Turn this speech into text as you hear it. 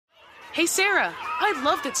Hey Sarah, I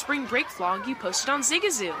love that spring break vlog you posted on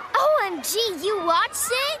Zigazoo. OMG, you watched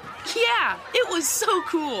it? Yeah, it was so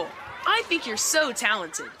cool. I think you're so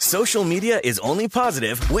talented. Social media is only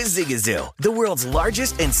positive with Zigazoo, the world's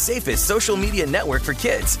largest and safest social media network for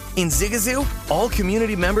kids. In Zigazoo, all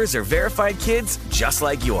community members are verified kids just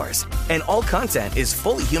like yours, and all content is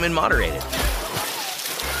fully human moderated.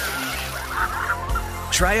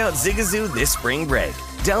 Try out Zigazoo this spring break.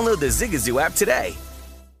 Download the Zigazoo app today.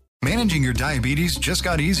 Managing your diabetes just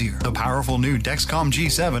got easier. The powerful new Dexcom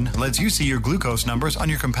G7 lets you see your glucose numbers on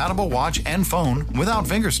your compatible watch and phone without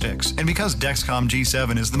finger sticks. And because Dexcom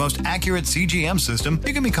G7 is the most accurate CGM system,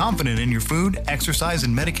 you can be confident in your food, exercise,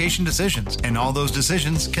 and medication decisions. And all those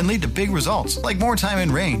decisions can lead to big results, like more time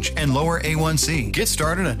in range and lower A1C. Get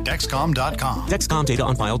started at Dexcom.com. Dexcom data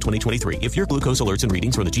on file 2023. If your glucose alerts and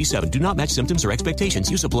readings from the G7 do not match symptoms or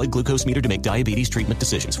expectations, use a blood glucose meter to make diabetes treatment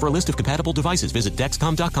decisions. For a list of compatible devices, visit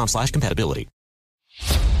Dexcom.com/compatibility.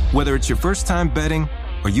 Whether it's your first time betting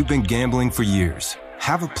or you've been gambling for years,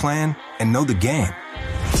 have a plan and know the game.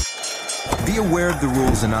 Be aware of the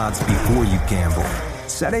rules and odds before you gamble.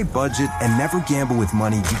 Set a budget and never gamble with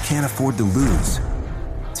money you can't afford to lose.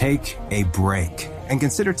 Take a break and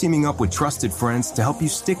consider teaming up with trusted friends to help you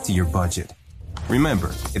stick to your budget.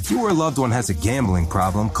 Remember, if you or a loved one has a gambling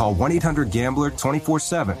problem, call 1-800-GAMBLER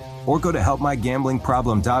 24/7 or go to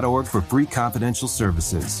helpmygamblingproblem.org for free confidential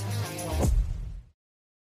services.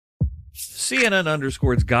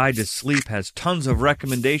 CNN_'s Guide to Sleep has tons of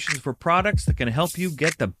recommendations for products that can help you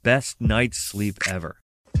get the best night's sleep ever.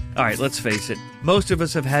 All right, let's face it, most of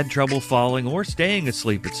us have had trouble falling or staying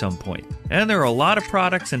asleep at some point, and there are a lot of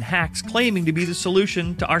products and hacks claiming to be the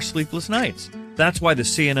solution to our sleepless nights. That's why the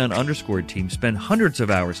CNN_ team spend hundreds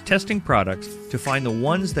of hours testing products to find the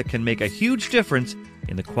ones that can make a huge difference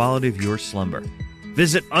in the quality of your slumber.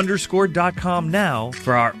 Visit underscore.com now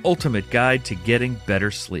for our ultimate guide to getting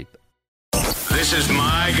better sleep. This is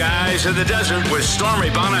My Guys in the Desert with Stormy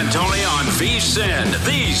Buonantony on VSiN,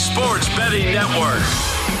 the Sports Betting Network.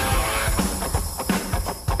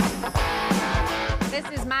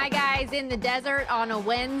 This is My Guys in the Desert on a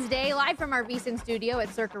Wednesday, live from our VSiN studio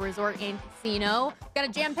at Circa Resort and Casino. Got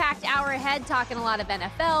a jam-packed hour ahead, talking a lot of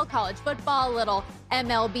NFL, college football, a little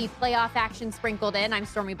MLB playoff action sprinkled in. I'm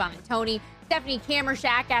Stormy Buonantony. Stephanie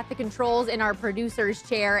Kamershak at the controls in our producer's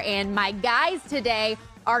chair. And my guys today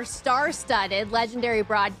are star-studded. Legendary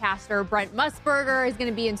broadcaster Brent Musburger is going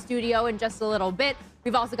to be in studio in just a little bit.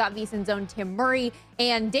 We've also got VSiN's own Tim Murray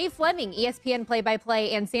and Dave Fleming, ESPN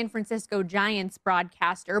play-by-play and San Francisco Giants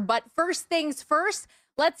broadcaster. But first things first,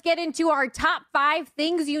 let's get into our top 5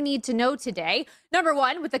 things you need to know today. Number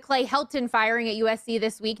 1, with the Clay Helton firing at USC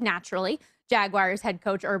this week, naturally, Jaguars head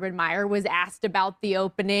coach Urban Meyer was asked about the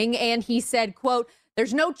opening, and he said, quote,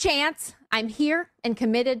 "There's no chance. I'm here and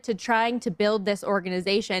committed to trying to build this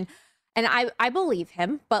organization." And I believe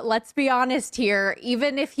him, but let's be honest here.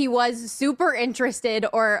 Even if he was super interested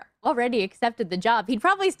or already accepted the job, he'd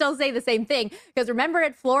probably still say the same thing. Because remember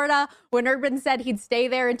at Florida, when Urban said he'd stay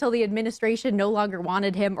there until the administration no longer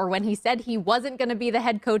wanted him, or when he said he wasn't going to be the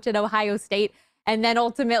head coach at Ohio State and then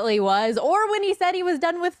ultimately was, or when he said he was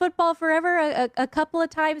done with football forever a couple of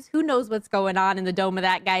times. Who knows what's going on in the dome of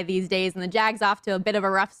that guy these days? And the Jags off to a bit of a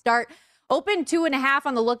rough start. Open 2.5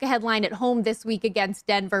 on the look-ahead line at home this week against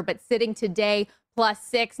Denver, but sitting today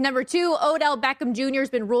 +6. Number 2, Odell Beckham Jr. has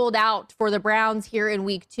been ruled out for the Browns here in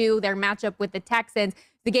week 2. Their matchup with the Texans.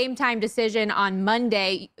 The game time decision on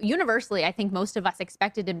Monday. Universally, I think most of us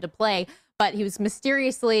expected him to play, but he was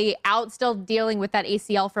mysteriously out, still dealing with that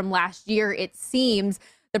ACL from last year, it seems.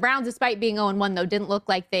 The Browns, despite being 0-1, though, didn't look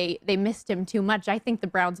like they missed him too much. I think the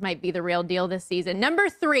Browns might be the real deal this season. Number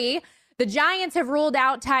 3, the Giants have ruled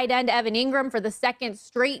out tight end Evan Ingram for the second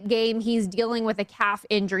straight game. He's dealing with a calf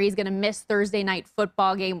injury. He's going to miss Thursday night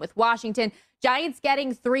football game with Washington. Giants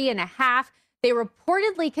getting 3.5. They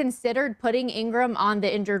reportedly considered putting Ingram on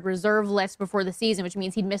the injured reserve list before the season, which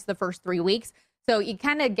means he'd miss the first 3 weeks. So you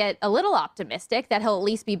kind of get a little optimistic that he'll at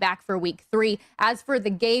least be back for week 3. As for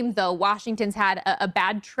the game, though, Washington's had a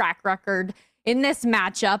bad track record in this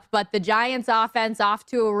matchup, but the Giants offense off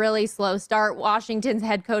to a really slow start. Washington's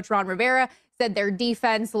head coach Ron Rivera said their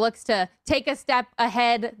defense looks to take a step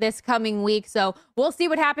ahead this coming week. So we'll see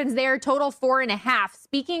what happens there. Total 4.5.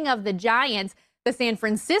 Speaking of the Giants, the San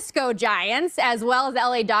Francisco Giants, as well as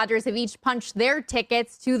LA Dodgers, have each punched their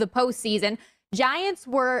tickets to the postseason. Giants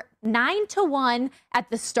were 9-1 at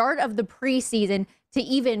the start of the preseason to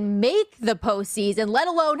even make the postseason, let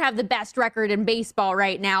alone have the best record in baseball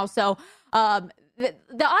right now. So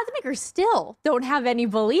The odds makers still don't have any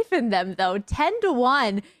belief in them, though.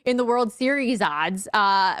 10-1 in the World Series odds,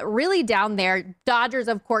 really down there. Dodgers,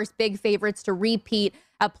 of course, big favorites to repeat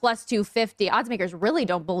at plus 250. Odds makers really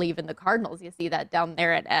don't believe in the Cardinals. You see that down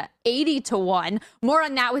there at 80-1. More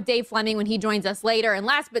on that with Dave Fleming when he joins us later. And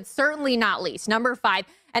last but certainly not least, number 5,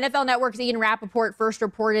 NFL Network's Ian Rappaport first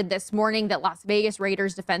reported this morning that Las Vegas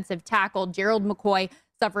Raiders defensive tackle Gerald McCoy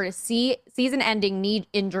suffered a season-ending knee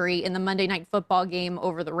injury in the Monday Night Football game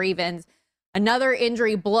over the Ravens. Another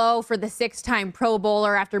injury blow for the 6-time Pro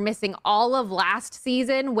Bowler after missing all of last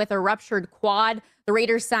season with a ruptured quad. The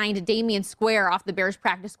Raiders signed Damian Square off the Bears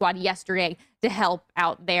practice squad yesterday to help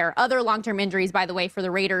out there. Other long-term injuries, by the way, for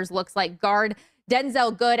the Raiders looks like guard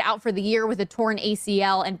Denzel Good out for the year with a torn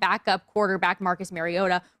ACL, and backup quarterback Marcus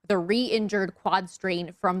Mariota with a re-injured quad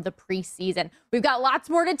strain from the preseason. We've got lots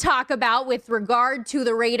more to talk about with regard to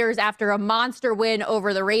the Raiders after a monster win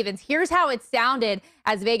over the Ravens. Here's how it sounded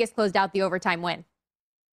as Vegas closed out the overtime win.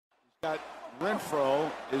 Got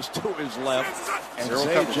Renfro is to his left, and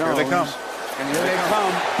Zay Jones. Here they come. And here they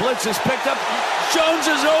come. Blitz is picked up. Jones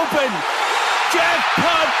is open.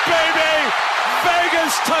 Jackpot, baby!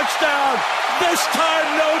 Vegas touchdown. This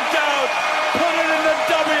time, no doubt. Put it in the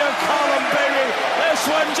W column, baby. This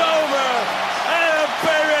one's over. And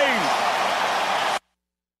baby.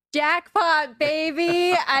 Jackpot,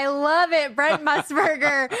 baby. I love it. Brent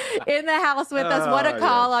Musburger in the house with us. What a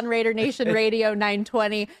call on Raider Nation Radio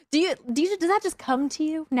 920. Does that just come to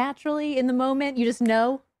you naturally in the moment? You just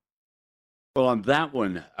know? Well, on that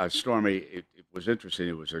one, Stormy, it was interesting.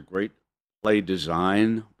 It was a great play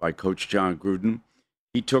design by Coach John Gruden.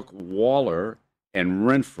 He took Waller and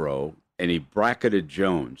Renfro, and he bracketed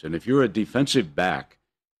Jones. And if you're a defensive back,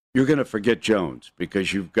 you're going to forget Jones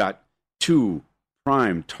because you've got 2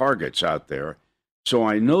 prime targets out there. So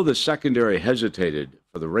I know the secondary hesitated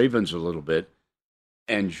for the Ravens a little bit.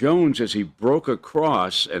 And Jones, as he broke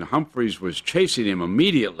across and Humphreys was chasing him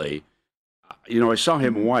immediately, I saw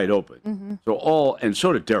him wide open. Mm-hmm.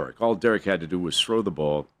 So did Derek. All Derek had to do was throw the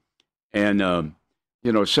ball. And,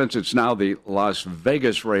 since it's now the Las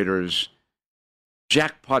Vegas Raiders,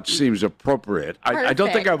 jackpot seems appropriate. I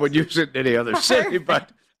don't think I would use it in any other city,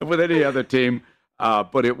 but with any other team.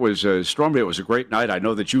 But it was Stormy. It was a great night. I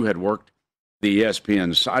know that you had worked the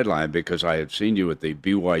ESPN sideline because I had seen you at the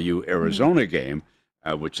BYU-Arizona game,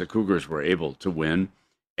 which the Cougars were able to win.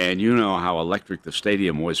 And you know how electric the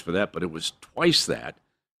stadium was for that, but it was twice that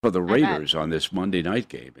for the Raiders on this Monday night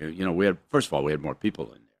game. We had more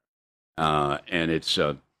people in there, and it's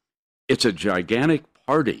a gigantic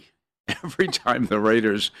party every time the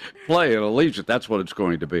Raiders play at Allegiant. That's what it's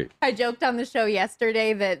going to be. I joked on the show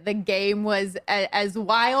yesterday that the game was as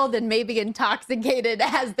wild and maybe intoxicated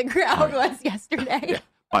as the crowd was yesterday.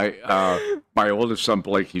 Yeah. My oldest son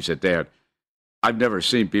Blake, he said, "Dad, I've never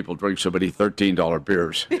seen people drink so many $13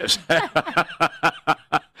 beers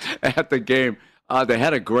at the game." They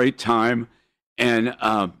had a great time. And,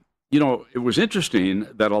 it was interesting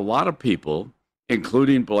that a lot of people,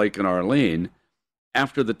 including Blake and Arlene,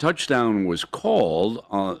 after the touchdown was called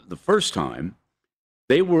the first time,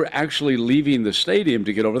 they were actually leaving the stadium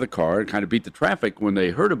to get over the car and kind of beat the traffic when they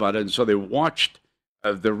heard about it. And so they watched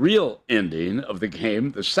the real ending of the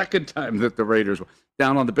game the second time that the Raiders were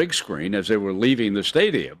down on the big screen as they were leaving the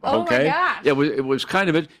stadium. Oh, okay? My gosh. It was kind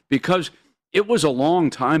of it because it was a long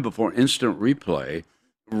time before instant replay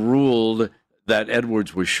ruled that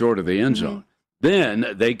Edwards was short of the end zone. Mm-hmm. Then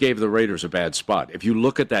they gave the Raiders a bad spot. If you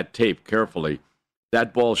look at that tape carefully,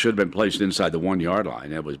 that ball should have been placed inside the 1 yard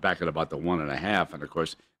line. It was back at about the 1.5, and of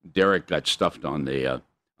course Derek got stuffed on the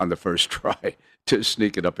first try to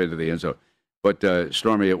sneak it up into the end zone. But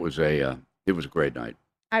Stormy, it was a great night.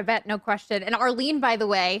 I bet, no question. And Arlene, by the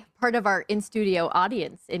way, part of our in-studio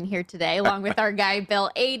audience in here today, along with our guy, Bill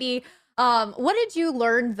 80. What did you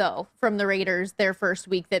learn, though, from the Raiders their first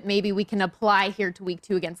week that maybe we can apply here to week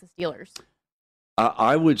 2 against the Steelers?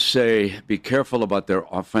 I would say be careful about their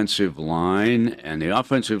offensive line, and the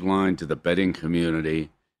offensive line to the betting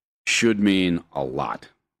community should mean a lot,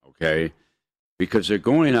 okay? Because they're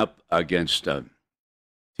going up against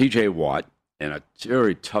T.J. Watt and a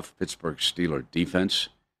very tough Pittsburgh Steelers defense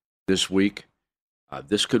this week.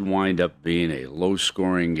 This could wind up being a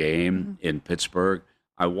low-scoring game in Pittsburgh.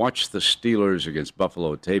 I watched the Steelers against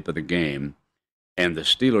Buffalo tape of the game, and the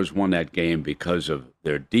Steelers won that game because of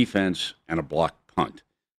their defense and a blocked punt.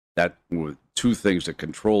 That were 2 things that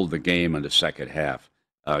controlled the game in the second half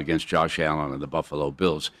against Josh Allen and the Buffalo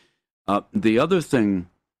Bills. The other thing,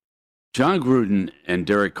 John Gruden and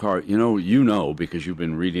Derek Carr, you know because you've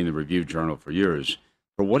been reading the Review Journal for years,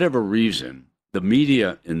 for whatever reason, the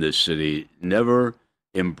media in this city never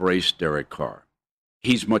embraced Derek Carr.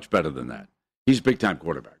 he's much better than that. He's a big-time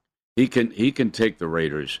quarterback. He can take the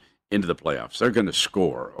Raiders into the playoffs. They're going to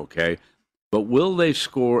score, okay? But will they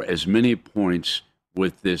score as many points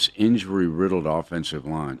with this injury-riddled offensive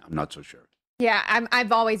line? I'm not so sure. Yeah,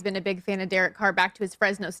 I've always been a big fan of Derek Carr back to his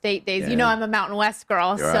Fresno State days. Yeah. You know I'm a Mountain West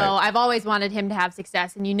girl, You're so right. I've always wanted him to have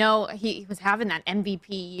success. And you know he was having that MVP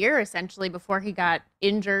year essentially before he got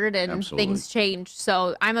injured and Absolutely. things changed.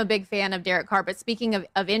 So I'm a big fan of Derek Carr. But speaking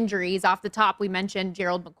of injuries, off the top we mentioned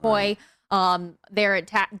Gerald McCoy. There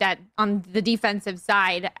that on the defensive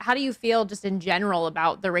side. How do you feel just in general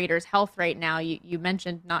about the Raiders' health right now? You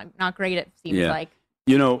mentioned not great, it seems like.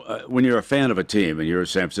 You know, when you're a fan of a team and you're a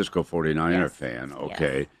San Francisco 49er Yes. fan, Yes.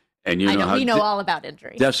 okay, and you I know know how we know all about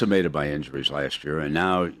injuries. decimated by injuries last year, and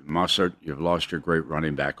now Mossert, you've lost your great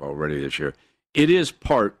running back already this year. It is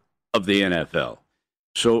part of the NFL.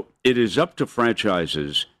 So it is up to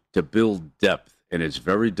franchises to build depth, and it's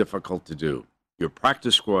very difficult to do. Your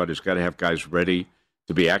practice squad has got to have guys ready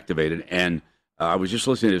to be activated. And I was just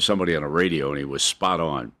listening to somebody on the radio, and he was spot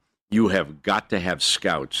on. You have got to have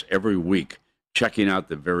scouts every week checking out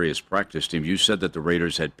the various practice teams. You said that the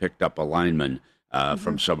Raiders had picked up a lineman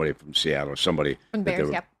from somebody from Seattle, or somebody From that Bears, they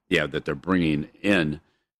were- yep. yeah, that they're bringing in.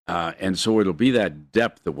 And so it'll be that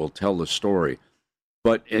depth that will tell the story.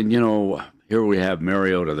 But, and you know, here we have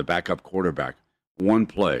Mariota, the backup quarterback. One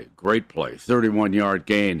play, great play, 31-yard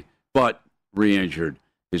gain, but re-injured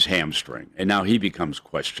his hamstring. And now he becomes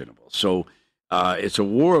questionable. So it's a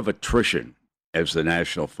war of attrition as the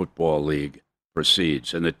National Football League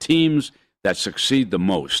proceeds. And the teams that succeed the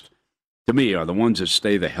most, to me, are the ones that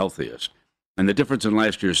stay the healthiest. And the difference in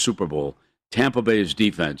last year's Super Bowl, Tampa Bay's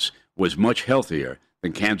defense was much healthier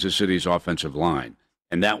than Kansas City's offensive line.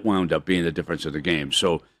 And that wound up being the difference of the game.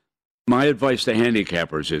 So my advice to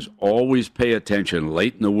handicappers is always pay attention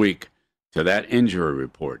late in the week to that injury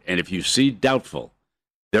report. And if you see doubtful,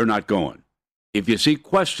 they're not going. If you see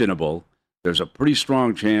questionable, there's a pretty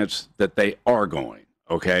strong chance that they are going,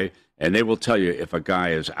 okay? And they will tell you if a guy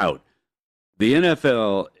is out. The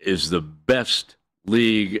NFL is the best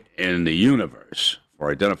league in the universe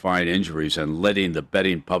for identifying injuries and letting the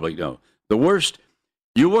betting public know. The worst,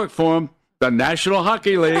 you work for them, the National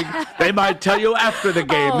Hockey League, they might tell you after the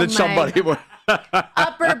game that somebody was...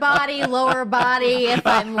 Upper body, lower body, if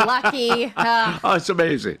I'm lucky. Oh, it's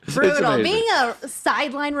amazing. Brutal. It's amazing. Being a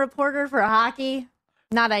sideline reporter for hockey,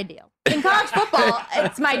 not ideal. In college football,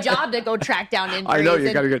 it's my job to go track down injuries. I know you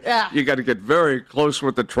and- got to get very close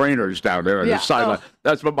with the trainers down there on Yeah. the sideline. Oh.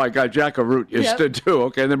 That's what my guy Jack Root used Yep. to do.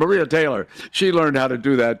 Okay, and then Maria Taylor, she learned how to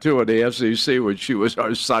do that too in the SEC when she was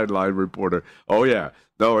our sideline reporter. Oh yeah,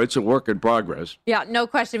 no, it's a work in progress. Yeah, no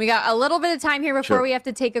question. We got a little bit of time here before Sure. we have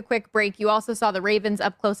to take a quick break. You also saw the Ravens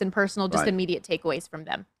up close and personal, just Right. immediate takeaways from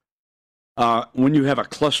them. When you have a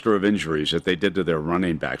cluster of injuries that they did to their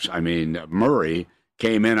running backs, I mean, Murray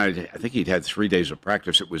came in, I think he'd had 3 days of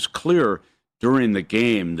practice. It was clear during the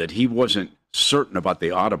game that he wasn't certain about the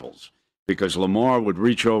audibles because Lamar would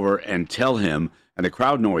reach over and tell him, and the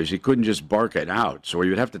crowd noise, he couldn't just bark it out. So he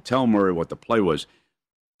would have to tell Murray what the play was.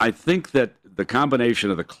 I think that the combination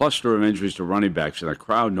of the cluster of injuries to running backs and the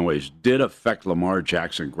crowd noise did affect Lamar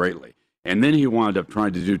Jackson greatly. And then he wound up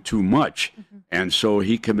trying to do too much, and so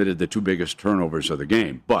he committed the 2 biggest turnovers of the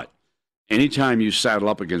game. But anytime you saddle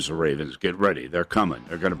up against the Ravens, get ready. They're coming.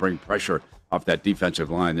 They're going to bring pressure off that defensive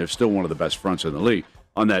line. They're still one of the best fronts in the league.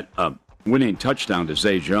 On that winning touchdown to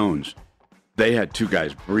Zay Jones, they had 2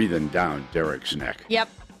 guys breathing down Derek's neck. Yep,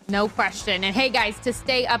 no question. And hey, guys, to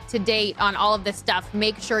stay up to date on all of this stuff,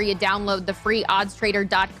 make sure you download the free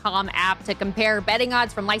oddstrader.com app to compare betting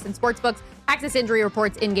odds from licensed sportsbooks, access injury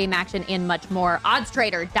reports, in-game action, and much more.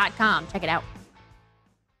 Oddstrader.com. Check it out.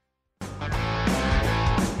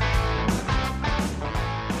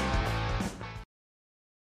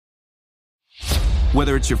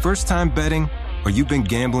 Whether it's your first time betting or you've been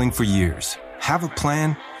gambling for years, have a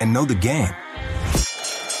plan and know the game.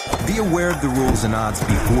 Be aware of the rules and odds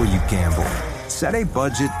before you gamble. Set a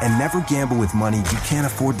budget and never gamble with money you can't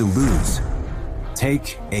afford to lose.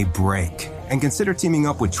 Take a break and consider teaming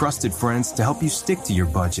up with trusted friends to help you stick to your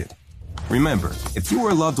budget. Remember, if you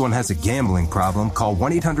or a loved one has a gambling problem, call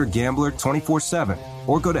 1-800-GAMBLER 24/7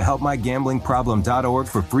 or go to helpmygamblingproblem.org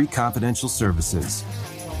for free confidential services.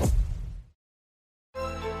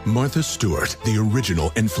 Martha Stewart, the original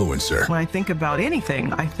influencer. When I think about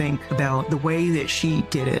anything, I think about the way that she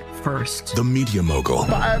did it first. The media mogul.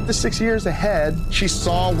 5 to 6 years ahead, she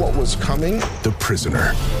saw what was coming. The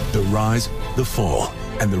prisoner. The rise, the fall,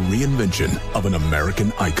 and the reinvention of an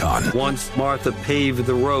American icon. Once Martha paved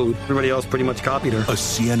the road, everybody else pretty much copied her. A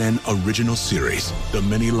CNN original series, The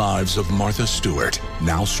Many Lives of Martha Stewart,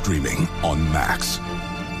 now streaming on Max.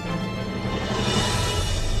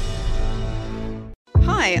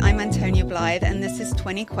 Hi, I'm Antonia Blythe, and this is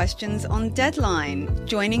 20 Questions on Deadline.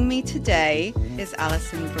 Joining me today is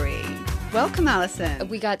Alison Brie. Welcome, Alison.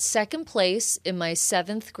 We got second place in my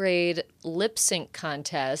 7th grade lip sync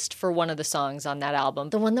contest for one of the songs on that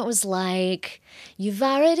album. The one that was like, "You've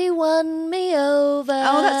already won me over."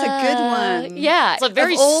 Oh, that's a good one. Yeah. It's like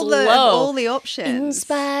very slow. Of all the options. In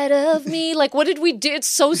spite of me. Like, what did we do? It's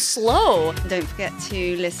so slow. Don't forget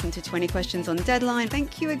to listen to 20 Questions on Deadline.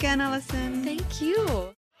 Thank you again, Alison. Thank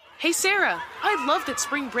you. Hey, Sarah, I love that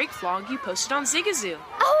spring break vlog you posted on Zigazoo.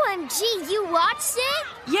 OMG, you watched it?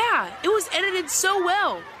 Yeah, it was edited so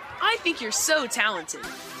well. I think you're so talented.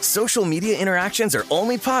 Social media interactions are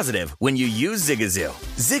only positive when you use Zigazoo.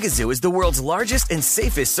 Zigazoo is the world's largest and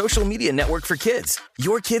safest social media network for kids.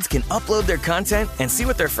 Your kids can upload their content and see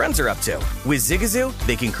what their friends are up to. With Zigazoo,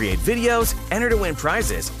 they can create videos, enter to win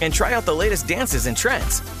prizes, and try out the latest dances and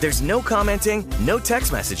trends. There's no commenting, no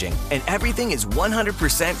text messaging, and everything is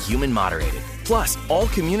 100% human moderated. Plus, all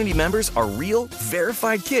community members are real,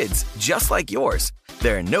 verified kids just like yours.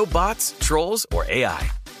 There are no bots, trolls, or AI.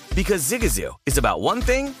 Because Zigazoo is about one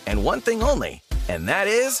thing and one thing only, and that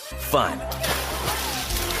is fun.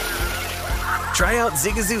 Try out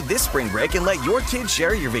Zigazoo this spring break and let your kids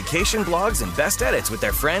share your vacation blogs and best edits with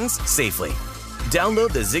their friends safely.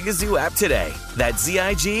 Download the Zigazoo app today. That's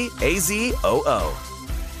Zigazoo.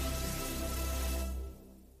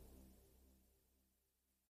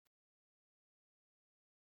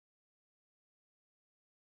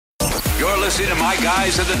 You're listening to My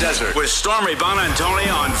Guys in the Desert with Stormy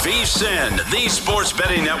Bonantoni on VSiN, the Sports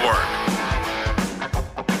Betting Network.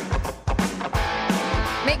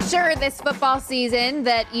 Make sure this football season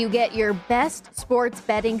that you get your best sports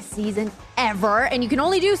betting season ever, and you can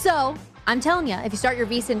only do so, I'm telling you, if you start your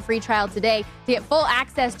VSiN free trial today to get full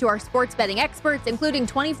access to our sports betting experts, including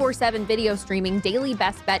 24/7 video streaming, daily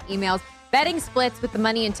best bet emails, betting splits with the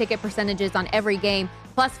money and ticket percentages on every game,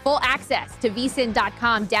 plus full access to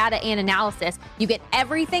VSiN.com data and analysis. You get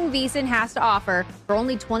everything VSiN has to offer for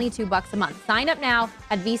only $22 a month. Sign up now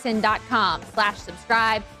at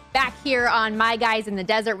VSiN.com/subscribe. Back here on My Guys in the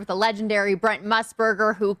Desert with the legendary Brent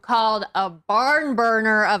Musburger, who called a barn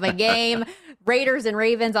burner of a game, Raiders and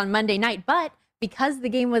Ravens on Monday night. But because the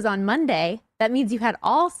game was on Monday, that means you had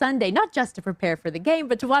all Sunday, not just to prepare for the game,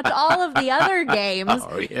 but to watch all of the other games.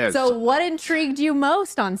 Oh, yes. So what intrigued you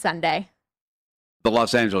most on Sunday? The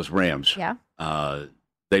Los Angeles Rams. Yeah.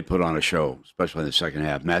 They put on a show, especially in the second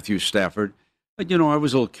half. Matthew Stafford, I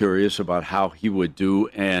was a little curious about how he would do,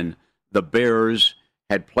 and the Bears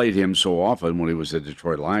had played him so often when he was the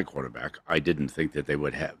Detroit Lion quarterback. I didn't think that they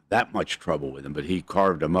would have that much trouble with him, but he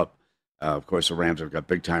carved him up. Of course, the Rams have got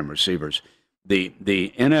big-time receivers. The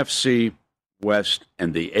NFC West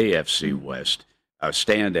and the AFC West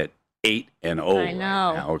stand at 8-0. I know. Right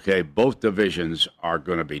now, okay, both divisions are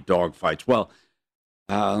going to be dogfights. Well,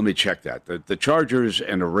 let me check that. The Chargers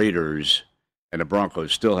and the Raiders and the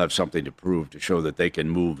Broncos still have something to prove to show that they can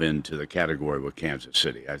move into the category with Kansas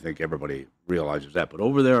City. I think everybody realizes that. But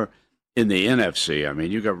over there in the NFC,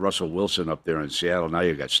 you got Russell Wilson up there in Seattle. Now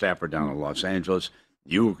you got Stafford down in Los Angeles.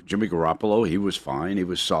 Jimmy Garoppolo, he was fine. He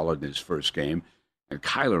was solid in his first game. And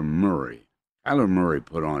Kyler Murray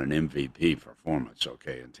put on an MVP performance,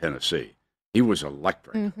 okay, in Tennessee. He was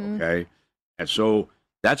electric, okay? And so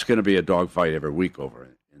that's going to be a dogfight every week over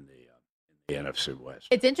in the NFC West.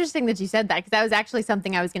 It's interesting that you said that, because that was actually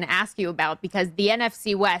something I was going to ask you about, because the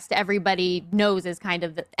NFC West, everybody knows is kind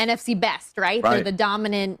of the NFC best, right? They're the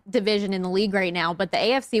dominant division in the league right now. But the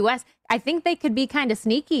AFC West, I think they could be kind of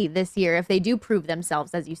sneaky this year if they do prove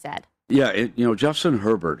themselves, as you said. Yeah, Justin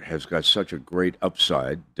Herbert has got such a great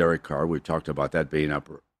upside. Derek Carr, we talked about that being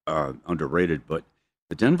underrated, but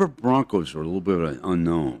the Denver Broncos are a little bit of an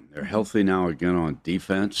unknown. They're healthy now again on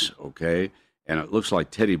defense, okay? And it looks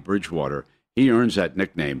like Teddy Bridgewater, he earns that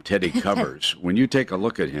nickname, Teddy Covers. When you take a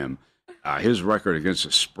look at him, his record against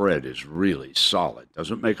the spread is really solid.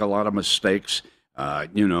 Doesn't make a lot of mistakes.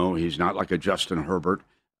 He's not like a Justin Herbert.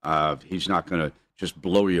 He's not going to just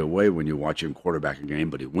blow you away when you watch him quarterback a game,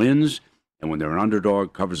 but he wins. And when they're an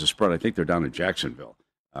underdog, covers the spread. I think they're down in Jacksonville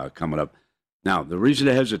coming up. Now, the reason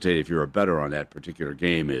to hesitate if you're a bettor on that particular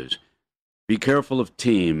game is be careful of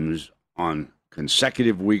teams on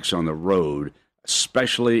consecutive weeks on the road,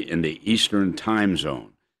 especially in the Eastern time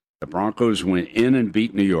zone. The Broncos went in and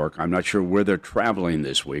beat New York. I'm not sure where they're traveling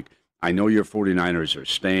this week. I know your 49ers are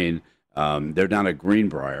staying They're down at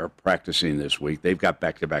Greenbrier practicing this week. They've got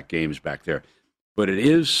back-to-back games back there. But it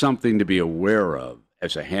is something to be aware of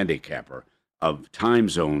as a handicapper of time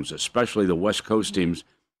zones, especially the West Coast teams.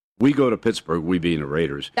 We go to Pittsburgh, we being the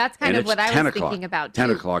Raiders. That's kind of what I was thinking about, too.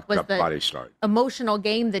 10 o'clock was the body start. Emotional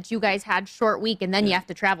game that you guys had short week, and then you have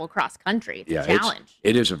to travel cross country. It's a challenge.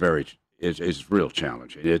 It is it's real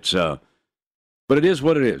challenging. But it is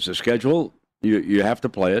what it is. The schedule, you have to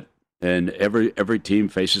play it, and every team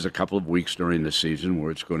faces a couple of weeks during the season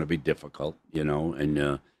where it's going to be difficult,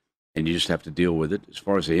 and you just have to deal with it. As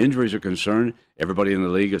far as the injuries are concerned, everybody in the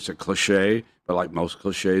league, it's a cliche, but like most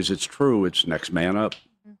cliches, it's true. It's next man up.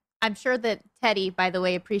 I'm sure that Teddy, by the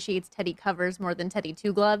way, appreciates Teddy Covers more than Teddy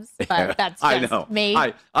Two Gloves, but that's just me.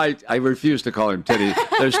 I refuse to call him Teddy.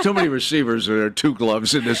 There's too many receivers that are two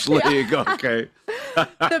gloves in this league, okay?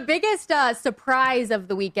 The biggest surprise of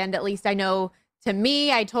the weekend, at least I know to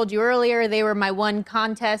me, I told you earlier, they were my one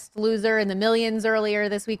contest loser in the millions earlier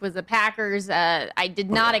this week was the Packers. I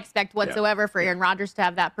did not expect whatsoever for Aaron Rodgers to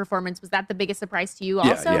have that performance. Was that the biggest surprise to you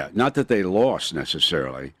also? Yeah. Not that they lost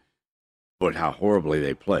necessarily, but how horribly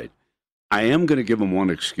they played. I am going to give them one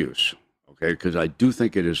excuse, okay, because I do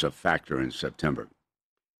think it is a factor in September.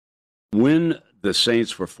 When the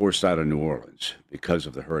Saints were forced out of New Orleans because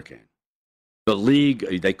of the hurricane, the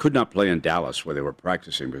league, they could not play in Dallas where they were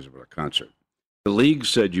practicing because of a concert. The league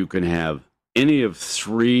said you can have any of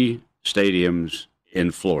 3 stadiums in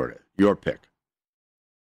Florida, your pick.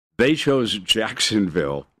 They chose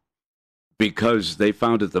Jacksonville because they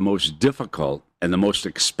found it the most difficult and the most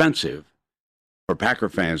expensive for Packer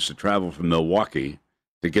fans to travel from Milwaukee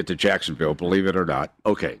to get to Jacksonville, believe it or not.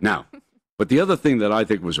 Okay, now, but the other thing that I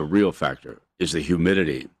think was a real factor is the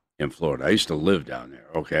humidity in Florida. I used to live down there,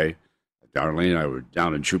 okay? Darlene and I were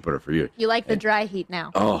down in Jupiter for years. You like the dry heat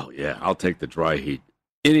now. Oh, yeah, I'll take the dry heat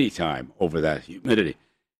anytime over that humidity.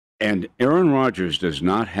 And Aaron Rodgers does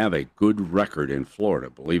not have a good record in Florida,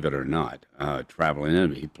 believe it or not, traveling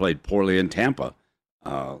in. He played poorly in Tampa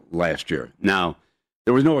last year. Now,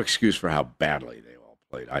 there was no excuse for how badly they all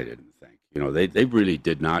played, I didn't think. They really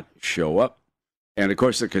did not show up. And, of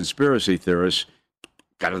course, the conspiracy theorists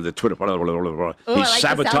got on the Twitter. He's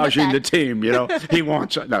sabotaging the team, He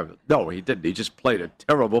wants no, he didn't. He just played a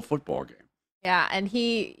terrible football game. Yeah, and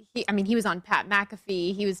he was on Pat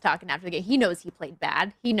McAfee. He was talking after the game. He knows he played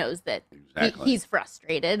bad. He knows that he's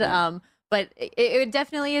frustrated. Yeah. But it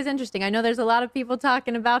definitely is interesting. I know there's a lot of people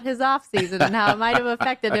talking about his offseason and how it might have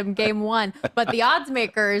affected him game 1. But the odds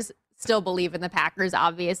makers still believe in the Packers,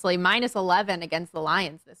 obviously. -11 against the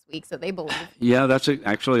Lions this week, so they believe. Yeah, that's it.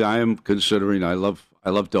 Actually, I am considering. I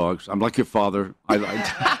love dogs. I'm like your father. I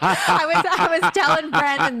was telling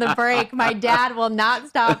Brent in the break, my dad will not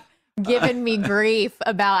stop giving me grief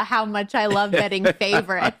about how much I love betting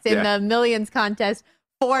favorites in the millions contest.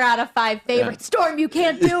 4 out of 5 favorites. Storm, you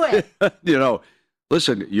can't do it.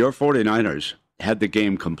 Listen, your 49ers had the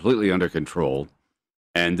game completely under control,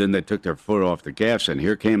 and then they took their foot off the gas, and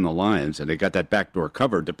here came the Lions, and they got that backdoor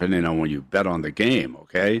cover depending on when you bet on the game,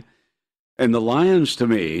 okay? And the Lions, to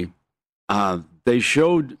me, they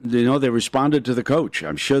showed, they responded to the coach.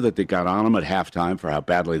 I'm sure that they got on them at halftime for how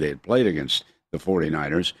badly they had played against the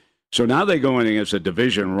 49ers. So now they go in against a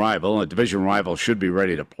division rival. A division rival should be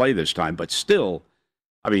ready to play this time, but still,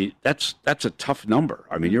 that's a tough number.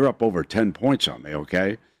 You're up over 10 points on me,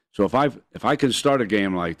 okay? So if I can start a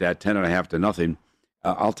game like that, 10.5-0,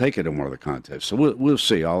 I'll take it in one of the contests. So we'll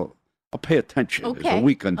see. I'll pay attention as the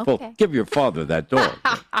week unfolds. Okay. Give your father that dog.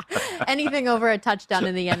 Anything over a touchdown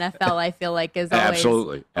in the NFL, I feel like, is always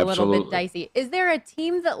a little bit dicey. Is there a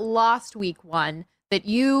team that lost week 1 that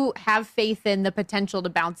you have faith in the potential to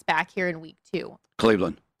bounce back here in week 2?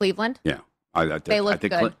 Cleveland. Yeah. They look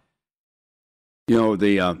good.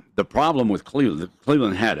 The problem with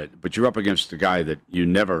Cleveland had it, but you're up against a guy that you're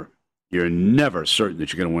never certain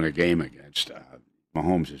that you're going to win a game against.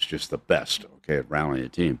 Mahomes is just the best, okay, at rallying a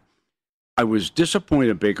team. I was disappointed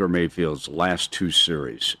in Baker Mayfield's last 2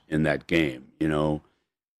 series in that game.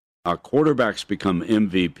 Quarterbacks become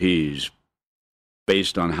MVPs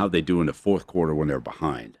based on how they do in the fourth quarter when they're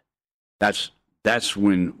behind. That's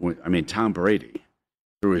when Tom Brady,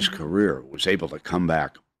 through his career, was able to come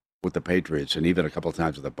back with the Patriots and even a couple of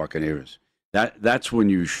times with the Buccaneers. That's when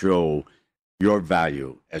you show your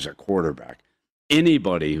value as a quarterback.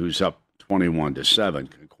 Anybody who's up 21-7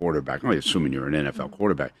 can quarterback, I'm assuming you're an NFL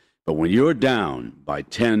quarterback, but when you're down by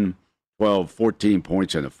 10, 12, 14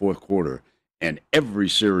 points in the fourth quarter, and every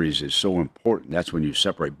series is so important, that's when you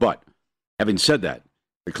separate. But having said that,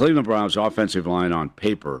 the Cleveland Browns offensive line on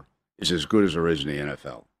paper is as good as there is in the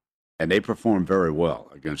NFL. And they performed very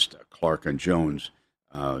well against Clark and Jones.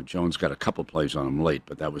 Jones got a couple plays on him late,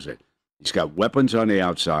 but that was it. He's got weapons on the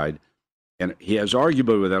outside, and he has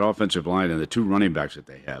arguably with that offensive line and the two running backs that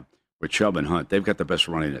they have, with Chubb and Hunt, they've got the best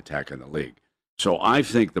running attack in the league. So I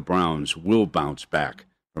think the Browns will bounce back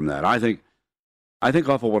from that. I think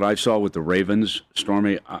off of what I saw with the Ravens,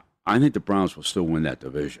 Stormy, I think the Browns will still win that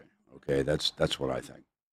division. Okay, that's what I think.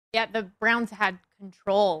 Yeah, the Browns had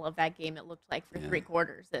control of that game, it looked like, for 3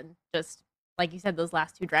 quarters. And just, like you said, those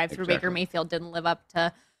last 2 drives for Baker Mayfield didn't live up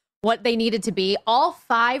to what they needed to be. All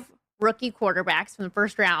 5 rookie quarterbacks from the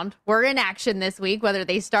first round were in action this week, whether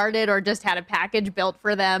they started or just had a package built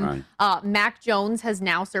for them. Right. Mac Jones has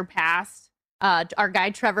now surpassed our guy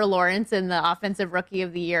Trevor Lawrence in the Offensive Rookie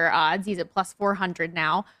of the Year odds. He's at plus 400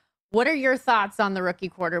 now. What are your thoughts on the rookie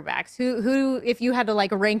quarterbacks? Who, if you had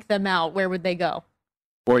to rank them out, where would they go?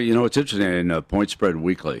 Well, it's interesting. In Point Spread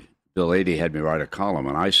Weekly, Bill Adie had me write a column,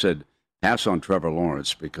 and I said, pass on Trevor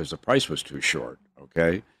Lawrence because the price was too short,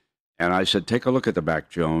 okay? And I said, take a look at the Mac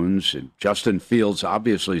Jones. And Justin Fields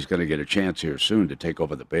obviously is going to get a chance here soon to take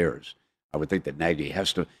over the Bears. I would think that Nagy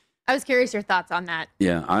has to. I was curious your thoughts on that.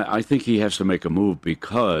 Yeah, I think he has to make a move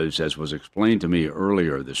because, as was explained to me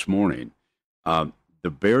earlier this morning, the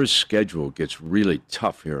Bears' schedule gets really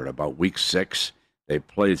tough here at about week 6. They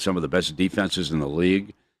played some of the best defenses in the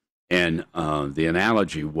league. And the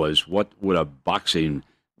analogy was, what would a boxing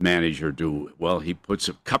manager do? Well, he puts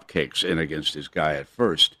some cupcakes in against his guy at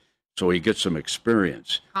first, so he gets some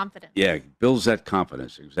experience. Confidence. Yeah, builds that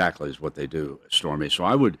confidence, exactly, is what they do, Stormy. So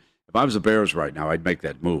I would, if I was the Bears right now, I'd make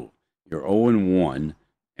that move. You're 0-1,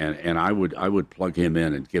 and I would plug him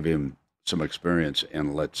in and give him some experience,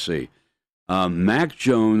 and let's see. Mac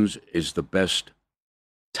Jones is the best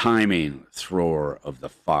timing thrower of the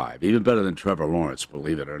 5, even better than Trevor Lawrence,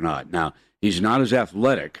 believe it or not. Now, he's not as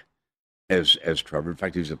athletic as Trevor. In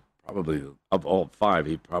fact, he's probably, of all 5,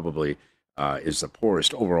 he probably is the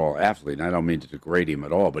poorest overall athlete. And I don't mean to degrade him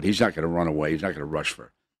at all, but he's not going to run away. He's not going to rush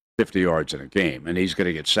for 50 yards in a game. And he's going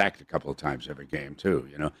to get sacked a couple of times every game, too,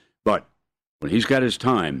 But when he's got his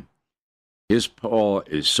time, his ball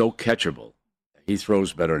is so catchable. He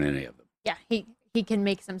throws better than any of them. Yeah, he can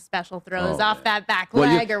make some special throws off that back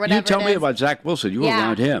leg or whatever. You tell me about Zach Wilson. You were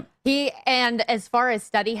around him. And as far as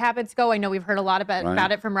study habits go, I know we've heard a lot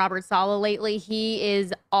about it from Robert Saleh lately. He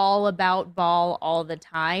is all about ball all the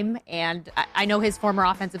time. And I know his former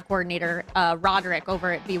offensive coordinator, Roderick,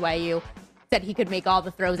 over at BYU, said he could make all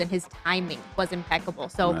the throws and his timing was impeccable.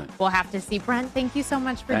 So we'll have to see. Brent, thank you so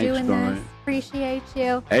much for doing this. Appreciate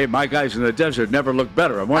you. Hey, my guys in the desert never look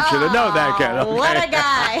better. I want you to know that, kid. Okay? What a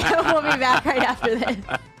guy. We'll be back right after this.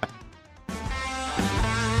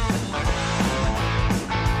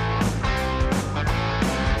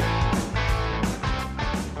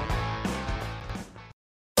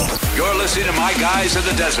 You're listening to My Guys in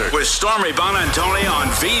the Desert with Stormy Bonantoni on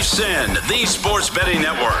VSiN, the Sports Betting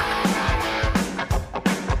Network.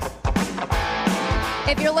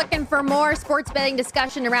 If you're looking for more sports betting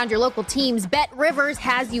discussion around your local teams, BetRivers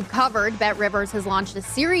has you covered. BetRivers has launched a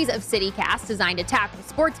series of CityCasts designed to tackle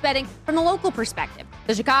sports betting from the local perspective.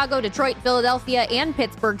 The Chicago, Detroit, Philadelphia, and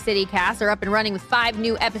Pittsburgh CityCasts are up and running with 5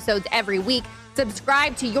 new episodes every week.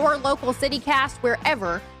 Subscribe to your local CityCast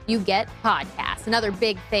wherever you get podcasts. Another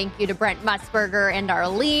big thank you to Brent Musburger and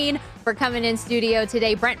Arlene for coming in studio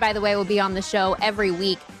today. Brent, by the way, will be on the show every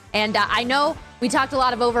week. And I know we talked a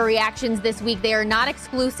lot of overreactions this week. They are not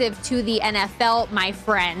exclusive to the NFL, my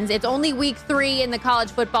friends. It's only week 3 in the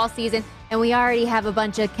college football season, and we already have a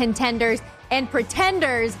bunch of contenders and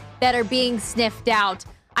pretenders that are being sniffed out.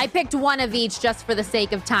 I picked one of each just for the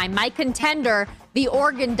sake of time. My contender, the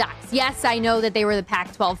Oregon Ducks. Yes, I know that they were the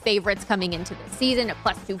Pac-12 favorites coming into the season at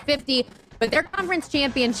plus 250, but their conference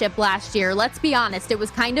championship last year, let's be honest, it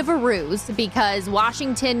was kind of a ruse because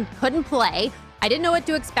Washington couldn't play. I didn't know what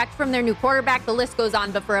to expect from their new quarterback. The list goes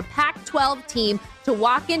on. But for a Pac-12 team to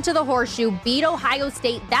walk into the Horseshoe, beat Ohio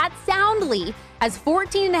State that soundly as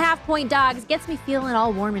 14.5-point dogs gets me feeling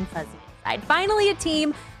all warm and fuzzy inside. Finally, a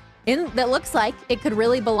team that looks like it could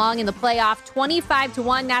really belong in the playoff.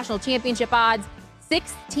 25-1 national championship odds.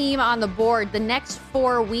 6th team on the board. The next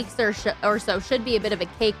 4 weeks or so should be a bit of a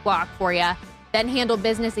cakewalk for you. Then handle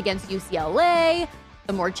business against UCLA.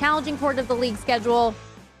 The more challenging part of the league schedule.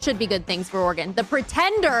 Should be good things for Oregon. The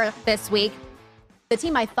pretender this week, the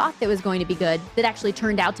team I thought that was going to be good, that actually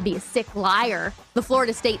turned out to be a sick liar, the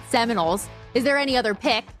Florida State Seminoles. Is there any other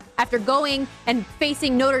pick? After going and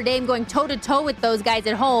facing Notre Dame, going toe-to-toe with those guys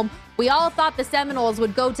at home, we all thought the Seminoles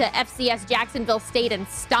would go to FCS Jacksonville State and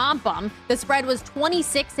stomp them. The spread was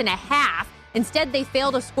 26.5. Instead, they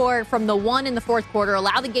failed to score from the 1 in the fourth quarter,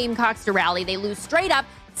 allow the Gamecocks to rally. They lose straight up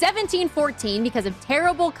 17-14 because of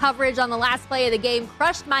terrible coverage on the last play of the game,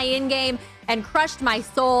 crushed my in-game and crushed my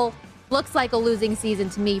soul. Looks like a losing season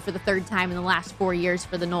to me for the third time in the last 4 years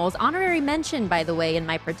for the Noles. Honorary mention, by the way, in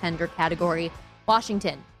my pretender category,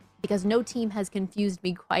 Washington, because no team has confused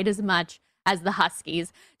me quite as much as the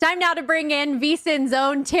Huskies. Time now to bring in VSiN's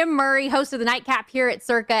own Tim Murray, host of the Nightcap here at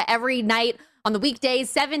Circa every night on the weekdays,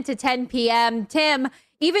 7 to 10 p.m. Tim,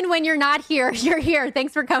 even when you're not here, you're here.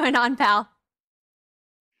 Thanks for coming on, pal.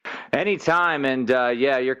 Anytime, and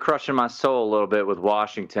yeah, you're crushing my soul a little bit with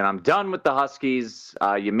Washington. I'm done with the Huskies.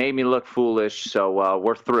 You made me look foolish, so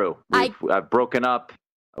we're through. I've broken up.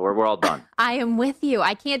 We're all done. I am with you.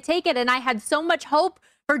 I can't take it, and I had so much hope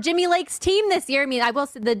for Jimmy Lake's team this year. I mean, I will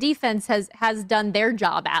say the defense has done their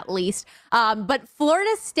job at least. But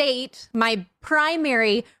Florida State, my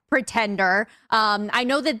primary pretender. I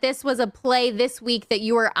know that this was a play this week that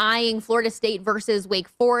you were eyeing, Florida State versus Wake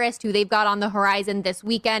Forest, who they've got on the horizon this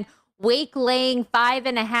weekend. Wake laying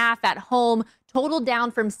 5.5 at home, total down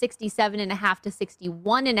from 67.5 to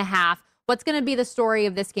 61.5. What's going to be the story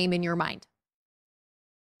of this game in your mind?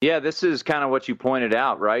 Yeah, this is kind of what you pointed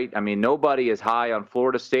out, right? I mean, nobody is high on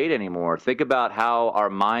Florida State anymore. Think about how our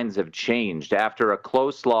minds have changed after a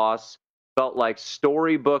close loss. Felt like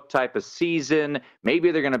storybook type of season. Maybe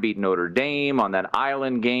they're going to beat Notre Dame on that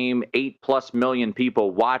island game. 8+ million people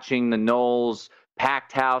watching the Noles,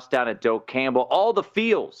 packed house down at Doak Campbell. All the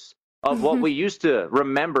feels of what we used to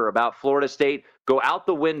remember about Florida State go out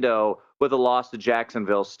the window with a loss to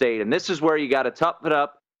Jacksonville State. And this is where you got to tough it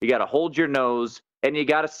up. You got to hold your nose, and you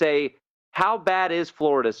got to say, how bad is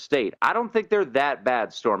Florida State? I don't think they're that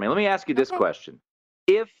bad, Stormy. Let me ask you this question.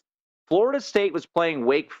 If Florida State was playing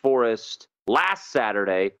Wake Forest last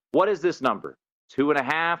Saturday, what is this number?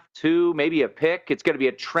 2.5, 2, maybe a pick. It's going to be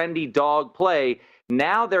a trendy dog play.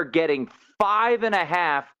 Now they're getting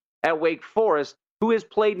 5.5 at Wake Forest, who has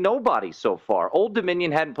played nobody so far. Old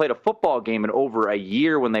Dominion hadn't played a football game in over a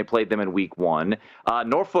year when they played them in week 1.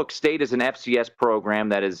 Norfolk State is an FCS program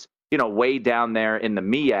that is, way down there in the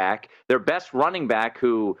MEAC. Their best running back,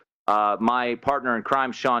 who my partner in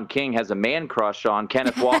crime, Sean King, has a man crush on,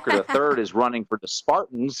 Kenneth Walker III, is running for the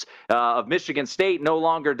Spartans of Michigan State, no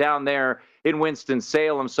longer down there in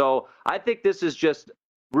Winston-Salem. So I think this is just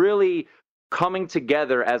really coming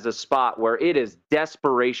together as a spot where it is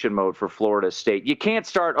desperation mode for Florida State. You can't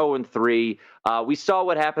start 0-3. We saw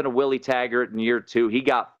what happened to Willie Taggart in year 2. He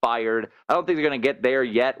got fired. I don't think they're going to get there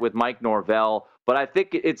yet with Mike Norvell, but I think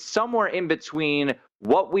it's somewhere in between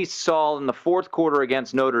what we saw in the fourth quarter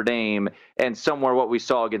against Notre Dame and somewhere what we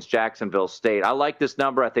saw against Jacksonville State. I like this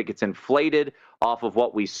number. I think it's inflated off of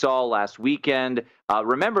what we saw last weekend.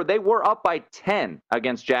 Remember, they were up by 10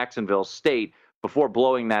 against Jacksonville State before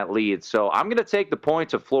blowing that lead. So I'm going to take the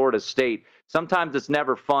points of Florida State. Sometimes it's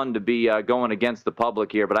never fun to be going against the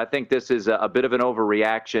public here, but I think this is a bit of an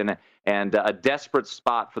overreaction and a desperate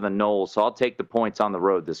spot for the Noles. So I'll take the points on the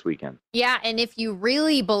road this weekend. Yeah, and if you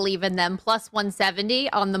really believe in them, plus 170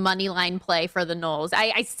 on the money line play for the Noles.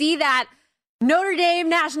 I see that Notre Dame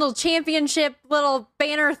national championship little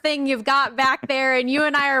banner thing you've got back there, and you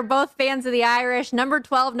and I are both fans of the Irish. Number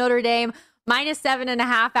 12, Notre Dame,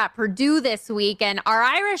 -7.5 at Purdue this week. And our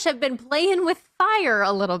Irish have been playing with fire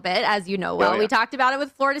a little bit, as you know well. Oh, yeah. We talked about it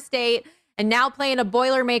with Florida State, and now playing a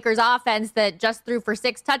Boilermakers offense that just threw for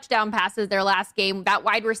 6 touchdown passes their last game. That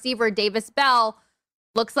wide receiver, Davis Bell,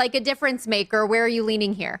 looks like a difference maker. Where are you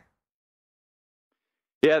leaning here?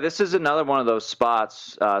 Yeah, this is another one of those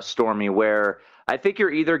spots, Stormy, where I think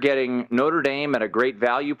you're either getting Notre Dame at a great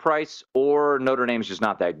value price or Notre Dame's just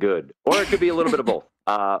not that good. Or it could be a little bit of both.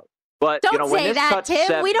 But don't when say this that, Tim.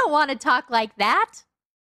 7, we don't want to talk like that.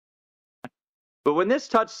 But when this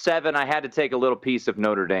touched 7, I had to take a little piece of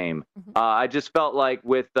Notre Dame. I just felt like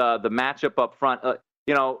with the matchup up front,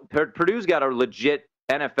 Purdue's got a legit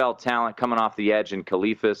NFL talent coming off the edge in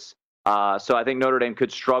Khalifas. So I think Notre Dame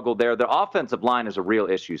could struggle there. The offensive line is a real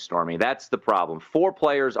issue, Stormy. That's the problem. 4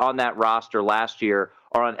 players on that roster last year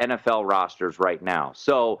are on NFL rosters right now.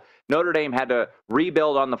 So Notre Dame had to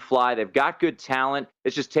rebuild on the fly. They've got good talent.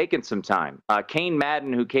 It's just taken some time. Kane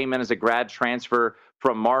Madden, who came in as a grad transfer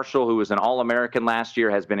from Marshall, who was an All-American last year,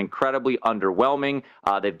 has been incredibly underwhelming.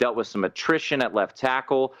 They've dealt with some attrition at left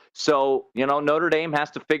tackle. So, Notre Dame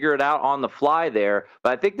has to figure it out on the fly there.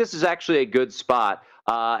 But I think this is actually a good spot.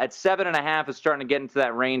 At 7.5, it's starting to get into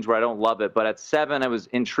that range where I don't love it. But at 7, it was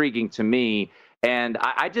intriguing to me. And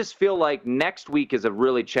I just feel like next week is a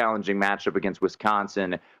really challenging matchup against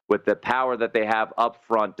Wisconsin with the power that they have up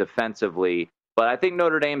front defensively. But I think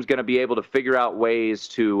Notre Dame's going to be able to figure out ways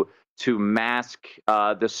to mask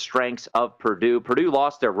the strengths of Purdue. Purdue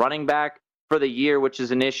lost their running back for the year, which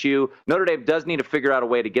is an issue. Notre Dame does need to figure out a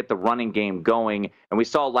way to get the running game going. And we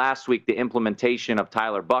saw last week the implementation of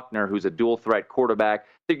Tyler Buchner, who's a dual threat quarterback. I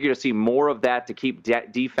think you're going to see more of that to keep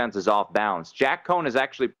defenses off balance. Jack Cohn has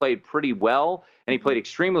actually played pretty well, and he played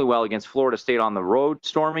extremely well against Florida State on the road,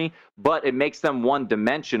 Stormy, but it makes them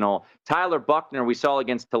one-dimensional. Tyler Buchner, we saw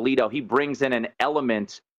against Toledo, he brings in an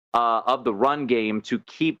element of the run game to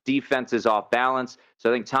keep defenses off balance.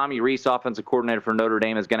 So I think Tommy Rees, offensive coordinator for Notre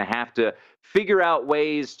Dame, is going to have to figure out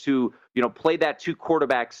ways to, play that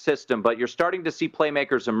two-quarterback system. But you're starting to see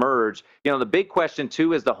playmakers emerge. The big question,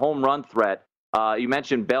 too, is the home run threat. You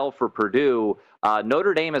mentioned Bell for Purdue.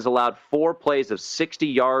 Notre Dame has allowed 4 plays of 60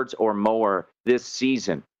 yards or more this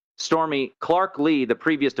season. Stormy, Clark Lee, the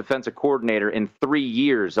previous defensive coordinator, in 3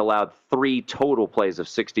 years allowed 3 total plays of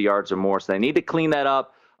 60 yards or more. So they need to clean that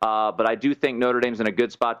up. But I do think Notre Dame's in a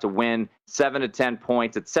good spot to win 7 to 10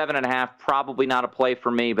 points. At 7.5, probably not a play for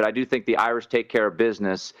me, but I do think the Irish take care of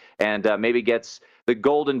business and maybe gets the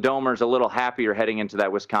Golden Domers a little happier heading into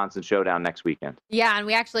that Wisconsin showdown next weekend. Yeah, and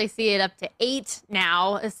we actually see it up to 8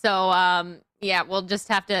 now. So, we'll just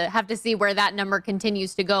have to see where that number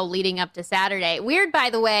continues to go leading up to Saturday. Weird, by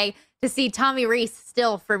the way, to see Tommy Rees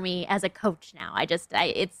still for me as a coach now.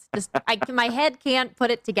 My head can't put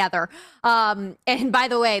it together. And by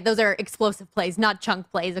the way, those are explosive plays, not chunk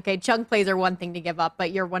plays. Okay, chunk plays are one thing to give up,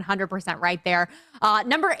 but you're 100% right there.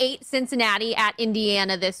 Number 8, Cincinnati at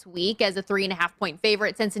Indiana this week as a 3.5-point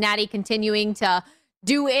favorite. Cincinnati continuing to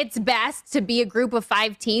do its best to be a group of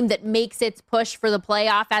 5 team that makes its push for the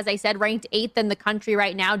playoff. As I said, ranked 8th in the country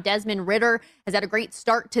right now. Desmond Ridder has had a great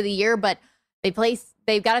start to the year, but they've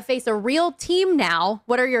got to face a real team now.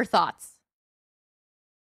 What are your thoughts?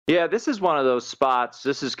 Yeah, this is one of those spots.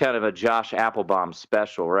 This is kind of a Josh Applebaum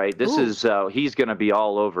special, right? This is he's going to be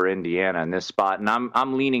all over Indiana in this spot, and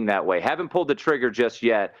I'm leaning that way. Haven't pulled the trigger just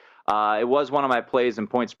yet. It was one of my plays in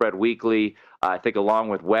Point Spread Weekly, I think, along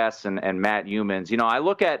with Wes and Matt Humans. I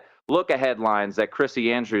look ahead lines that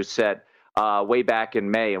Chrissy Andrews set way back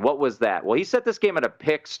in May, and what was that? Well, he set this game at a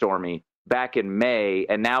pick, Stormy, back in May,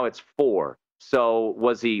 and now it's 4. So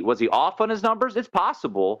was he off on his numbers? It's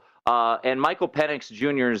possible. And Michael Penix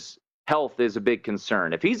Jr.'s health is a big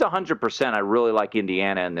concern. If he's 100%, I really like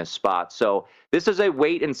Indiana in this spot. So this is a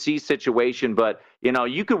wait and see situation. But,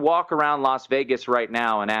 you could walk around Las Vegas right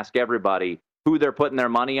now and ask everybody who they're putting their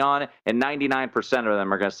money on, and 99% of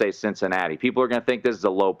them are going to say Cincinnati. People are going to think this is a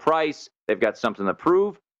low price. They've got something to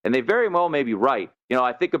prove. And they very well may be right.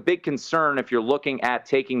 I think a big concern if you're looking at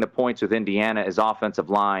taking the points with Indiana is offensive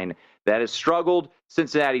line that has struggled.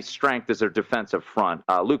 Cincinnati's strength is their defensive front.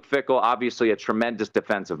 Luke Fickell, obviously a tremendous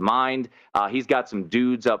defensive mind. He's got some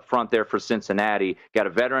dudes up front there for Cincinnati. Got a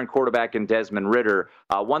veteran quarterback in Desmond Ridder.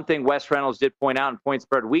 One thing Wes Reynolds did point out in Point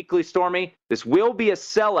Spread Weekly, Stormy, this will be a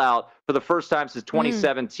sellout for the first time since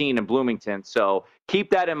 2017 in Bloomington. So keep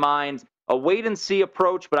that in mind. A wait-and-see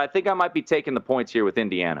approach, but I think I might be taking the points here with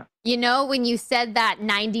Indiana. When you said that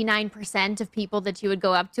 99% of people that you would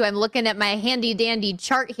go up to, I'm looking at my handy-dandy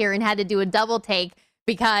chart here and had to do a double take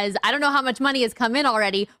because I don't know how much money has come in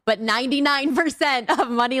already, but 99% of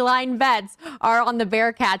moneyline bets are on the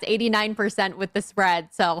Bearcats, 89% with the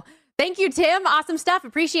spread. So thank you, Tim. Awesome stuff.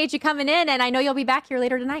 Appreciate you coming in, and I know you'll be back here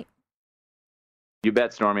later tonight. You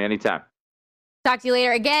bet, Stormy. Anytime. Talk to you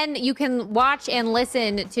later. Again, you can watch and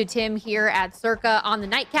listen to Tim here at Circa on the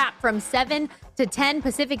Nightcap from 7 to 10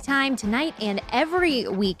 Pacific time tonight and every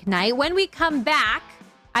weeknight. When we come back,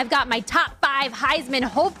 I've got my top 5 Heisman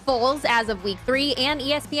hopefuls as of week 3 and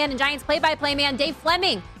ESPN and Giants play-by-play man Dave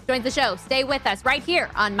Fleming joins the show. Stay with us right here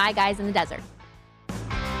on My Guys in the Desert.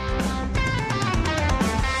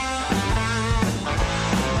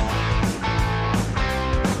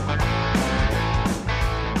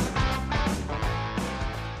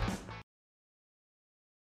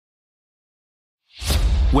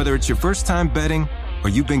 Whether it's your first time betting or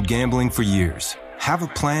you've been gambling for years, have a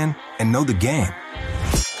plan and know the game.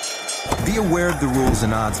 Be aware of the rules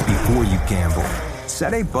and odds before you gamble.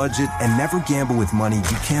 Set a budget and never gamble with money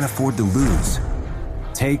you can't afford to lose.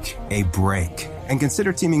 Take a break and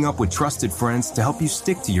consider teaming up with trusted friends to help you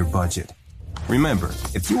stick to your budget. Remember,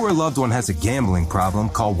 if you or a loved one has a gambling problem,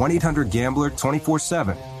 call 1-800-GAMBLER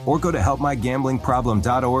 24/7 or go to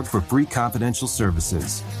helpmygamblingproblem.org for free confidential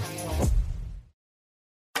services.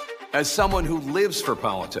 As someone who lives for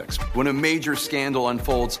politics, when a major scandal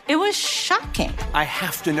unfolds, it was shocking. I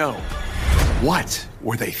have to know, what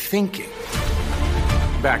were they thinking?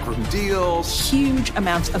 Backroom deals, huge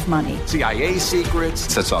amounts of money, CIA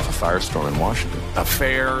secrets, sets off a firestorm in Washington,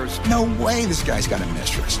 affairs. No way this guy's got a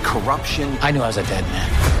mistress. Corruption. I knew I was a dead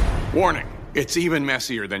man. Warning, it's even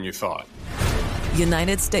messier than you thought.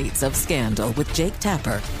 United States of Scandal with Jake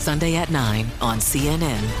Tapper, Sunday at 9 on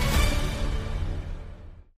CNN.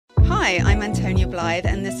 Hi, I'm Antonia Blythe,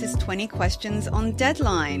 and this is 20 Questions on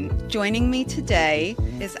Deadline. Joining me today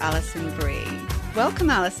is Alison Brie. Welcome,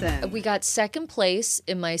 Alison. We got second place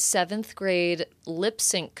in my 7th grade lip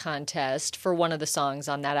sync contest for one of the songs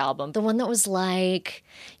on that album. The one that was like,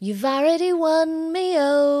 "You've already won me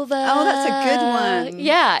over." Oh, that's a good one.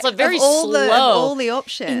 Yeah. It's a very slow. Of all the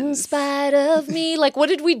options. In spite of me. Like, what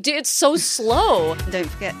did we do? It's so slow. Don't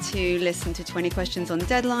forget to listen to 20 Questions on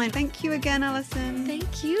Deadline. Thank you again, Alison.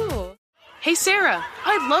 Thank you. Hey, Sarah,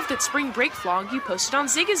 I love that spring break vlog you posted on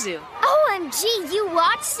Zigazoo. OMG, you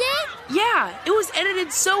watched it? Yeah, it was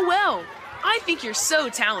edited so well. I think you're so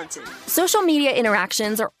talented. Social media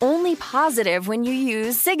interactions are only positive when you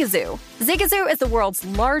use Zigazoo. Zigazoo is the world's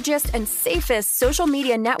largest and safest social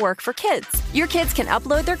media network for kids. Your kids can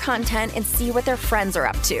upload their content and see what their friends are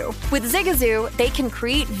up to. With Zigazoo, they can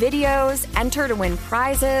create videos, enter to win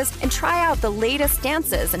prizes, and try out the latest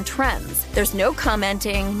dances and trends. There's no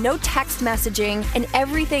commenting, no text messaging, and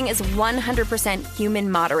everything is 100% human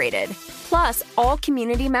moderated. Plus, all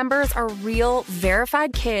community members are real,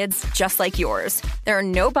 verified kids just like yours. There are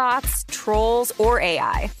no bots, trolls, or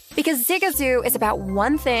AI. Because Zigazoo is about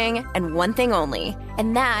one thing and one thing only,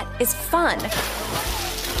 and that is fun.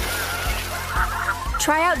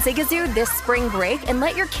 Try out Zigazoo this spring break and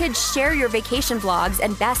let your kids share your vacation vlogs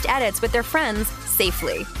and best edits with their friends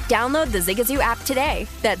safely. Download the Zigazoo app today.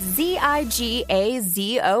 That's Zigazoo.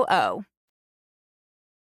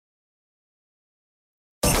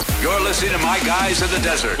 You're listening to My Guys in the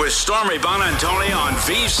Desert with Stormy Bonantoni on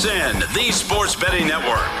VSiN, the Sports Betting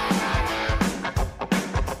Network.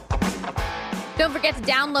 Don't forget to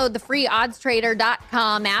download the free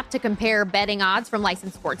oddstrader.com app to compare betting odds from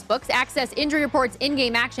licensed sportsbooks, access injury reports,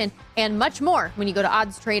 in-game action, and much more when you go to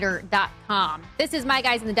oddstrader.com. This is My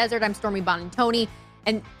Guys in the Desert. I'm Stormy Bonantoni.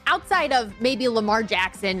 And outside of maybe Lamar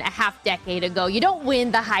Jackson a half decade ago, you don't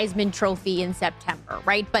win the Heisman Trophy in September,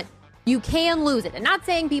 right? But you can lose it. And not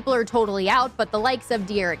saying people are totally out, but the likes of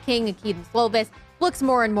De'Ara King and Kedon Slovis looks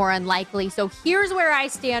more and more unlikely. So here's where I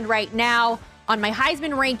stand right now on my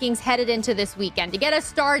Heisman rankings headed into this weekend. To get us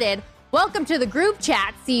started, welcome to the group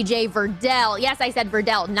chat, CJ Verdell. Yes, I said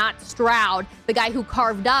Verdell, not Stroud, the guy who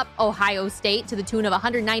carved up Ohio State to the tune of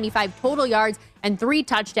 195 total yards and 3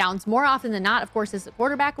 touchdowns. More often than not, of course, is a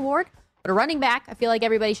quarterback award, but a running back, I feel like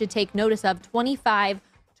everybody should take notice of.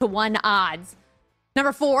 25-1 odds.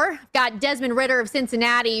 Number 4, got Desmond Ridder of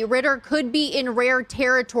Cincinnati. Ridder could be in rare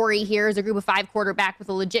territory here as a group of 5 quarterback with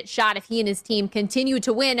a legit shot if he and his team continue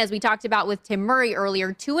to win, as we talked about with Tim Murray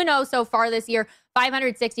earlier. 2-0 so far this year,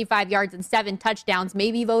 565 yards and 7 touchdowns.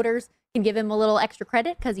 Maybe voters can give him a little extra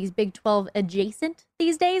credit because he's Big 12 adjacent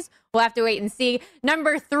these days. We'll have to wait and see.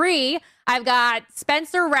 Number 3, I've got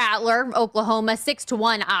Spencer Rattler, Oklahoma,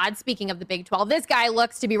 6-1 odds. Speaking of the Big 12, this guy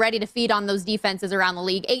looks to be ready to feed on those defenses around the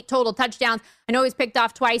league. 8 total touchdowns. I know he's picked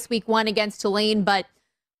off twice week 1 against Tulane, but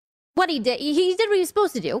what he did what he was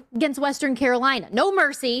supposed to do against Western Carolina. No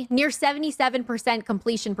mercy, near 77%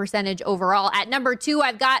 completion percentage overall. At number 2,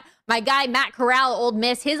 I've got my guy Matt Corral, Ole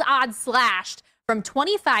Miss. His odds slashed from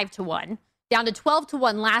 25-1 down to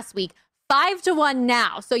 12-1 last week, 5-1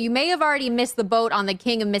 now. So you may have already missed the boat on the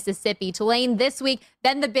King of Mississippi. Tulane this week,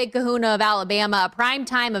 then the Big Kahuna of Alabama, a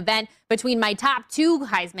primetime event between my top 2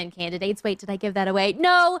 Heisman candidates. Wait, did I give that away?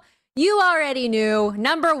 No, you already knew.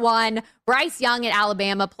 Number 1, Bryce Young at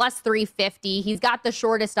Alabama, plus 350. He's got the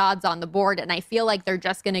shortest odds on the board, and I feel like they're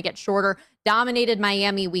just going to get shorter. Dominated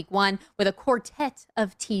Miami week 1 with a quartet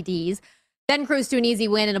of TDs. Then cruise to an easy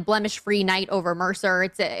win and a blemish-free night over Mercer.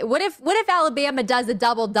 What if Alabama does a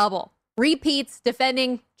double-double? Repeats,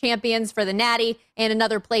 defending champions for the Natty, and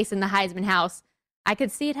another place in the Heisman house. I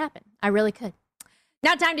could see it happen. I really could.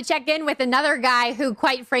 Now time to check in with another guy who,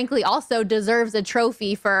 quite frankly, also deserves a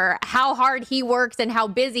trophy for how hard he works and how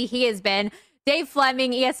busy he has been. Dave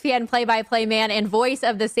Fleming, ESPN play-by-play man and voice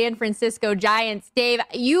of the San Francisco Giants. Dave,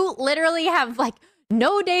 you literally have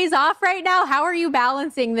no days off right now. How are you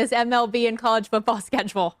balancing this MLB and college football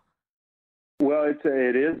schedule? Well,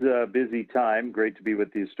 it is a busy time. Great to be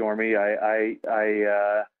with you, Stormy. I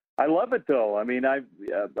love it though. I mean, I'm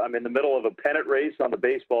in the middle of a pennant race on the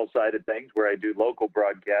baseball side of things, where I do local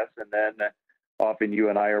broadcasts, and then often you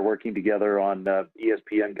and I are working together on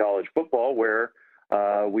ESPN college football, where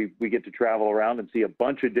we get to travel around and see a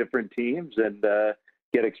bunch of different teams and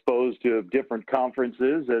get exposed to different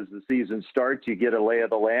conferences as the season starts. You get a lay of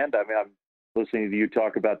the land. I mean, I'm listening to you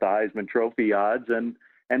talk about the Heisman Trophy odds, and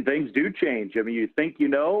And things do change. I mean, you think you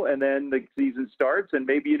know, and then the season starts, and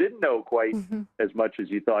maybe you didn't know quite as much as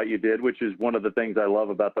you thought you did, which is one of the things I love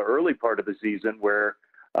about the early part of the season, where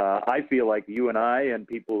I feel like you and I and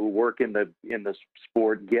people who work in the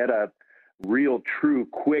sport get a real, true,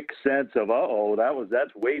 quick sense of,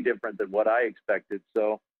 that's way different than what I expected.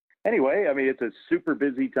 So anyway, I mean, it's a super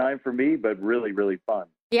busy time for me, but really, really fun.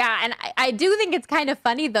 Yeah, and I do think it's kind of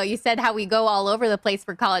funny, though. You said how we go all over the place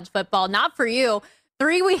for college football. Not for you.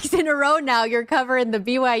 3 weeks in a row now, you're covering the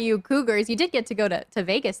BYU Cougars. You did get to go to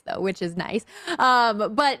Vegas, though, which is nice.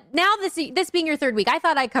 But now this being your third week, I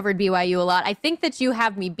thought I covered BYU a lot. I think that you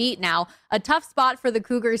have me beat now. A tough spot for the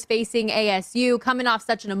Cougars facing ASU, coming off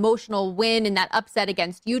such an emotional win in that upset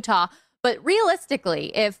against Utah. But realistically,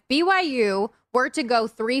 if BYU were to go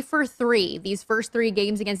 3 for 3 these first 3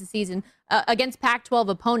 games against the season, against Pac-12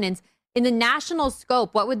 opponents, in the national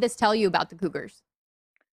scope, what would this tell you about the Cougars?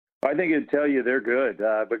 I think it'd tell you they're good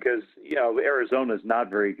because, Arizona's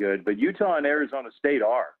not very good, but Utah and Arizona State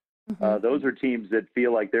are. Those are teams that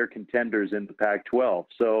feel like they're contenders in the Pac-12.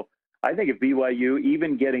 So I think if BYU,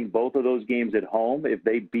 even getting both of those games at home, if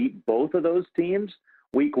they beat both of those teams,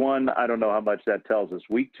 week 1, I don't know how much that tells us.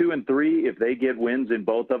 Week 2 and 3, if they get wins in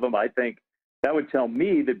both of them, I think that would tell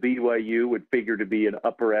me that BYU would figure to be an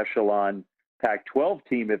upper echelon Pac-12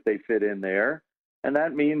 team if they fit in there. And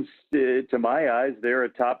that means, to my eyes, they're a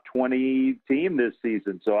top 20 team this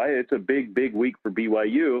season. So it's a big, big week for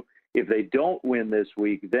BYU. If they don't win this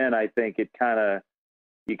week, then I think you kind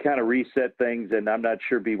of reset things, and I'm not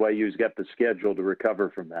sure BYU's got the schedule to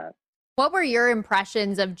recover from that. What were your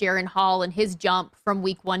impressions of Jaren Hall and his jump from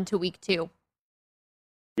week 1 to week 2?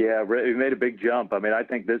 Yeah, he made a big jump. I mean, I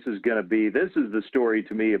think this is the story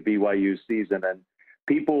to me of BYU's season. And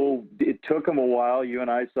it took him a while. You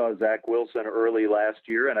and I saw Zach Wilson early last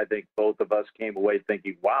year, and I think both of us came away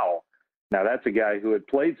thinking, wow, now that's a guy who had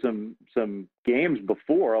played some games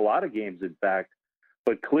before, a lot of games, in fact,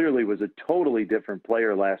 but clearly was a totally different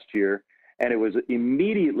player last year. And it was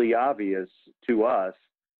immediately obvious to us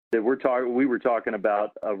that we were talking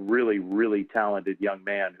about a really, really talented young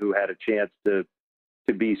man who had a chance to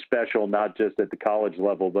be special, not just at the college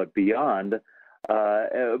level, but beyond.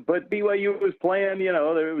 But BYU was playing,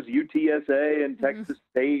 there was UTSA and Texas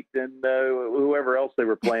State and whoever else they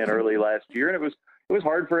were playing early last year. And it was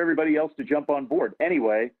hard for everybody else to jump on board.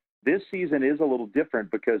 Anyway, this season is a little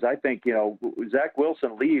different because I think, Zach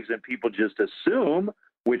Wilson leaves and people just assume,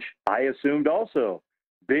 which I assumed also,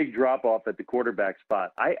 big drop off at the quarterback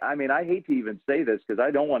spot. I mean, I hate to even say this because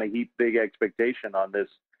I don't want to heap big expectation on this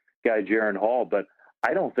guy, Jaren Hall, but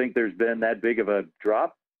I don't think there's been that big of a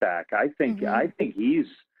drop back. I think he's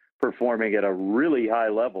performing at a really high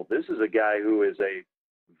level. This is a guy who is a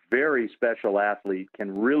very special athlete,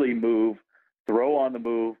 can really move, throw on the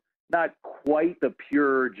move, not quite the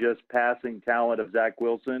pure just passing talent of Zach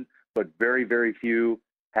Wilson, but very, very few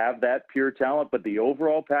have that pure talent. But the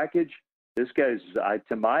overall package, this guy's,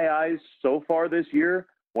 to my eyes, so far this year,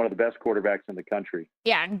 one of the best quarterbacks in the country.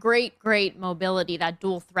 Yeah, great mobility, that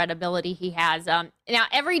dual threat ability he has. Now,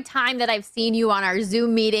 every time that I've seen you on our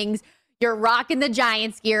Zoom meetings, you're rocking the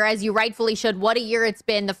Giants gear, as you rightfully should. What a year it's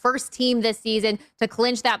been. The first team this season to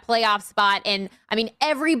clinch that playoff spot. And, I mean,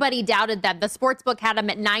 everybody doubted them. The sportsbook had them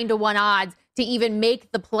at 9-1 odds to even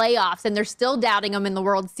make the playoffs, and they're still doubting them in the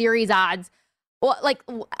World Series odds. Well,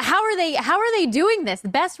 how are they doing this? The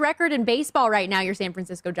best record in baseball right now, your San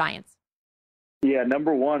Francisco Giants. Yeah,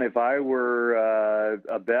 number one, if I were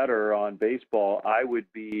a bettor on baseball, I would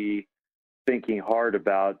be thinking hard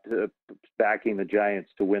about backing the Giants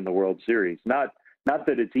to win the World Series. Not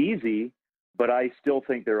that it's easy, but I still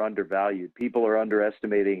think they're undervalued. People are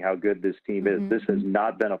underestimating how good this team is. This has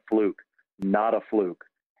not been a fluke, not a fluke.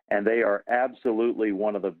 And they are absolutely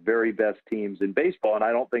one of the very best teams in baseball, and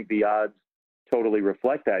I don't think the odds totally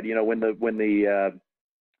reflect that. You know, when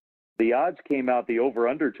the odds came out, the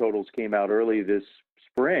over-under totals came out early this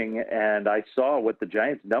spring, and I saw what the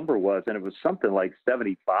Giants' number was, and it was something like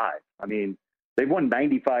 75. I mean, they've won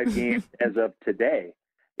 95 games as of today.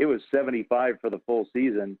 It was 75 for the full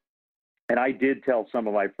season. And I did tell some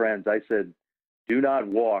of my friends, I said, do not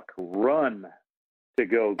walk, run to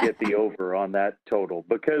go get the over on that total.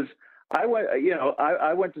 Because I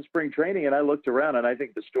went to spring training and I looked around, and I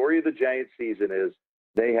think the story of the Giants season is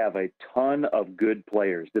they have a ton of good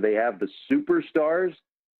players. Do they have the superstars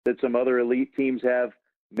that some other elite teams have?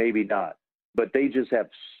 Maybe not. But they just have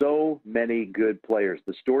so many good players.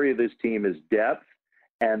 The story of this team is depth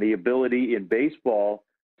and the ability in baseball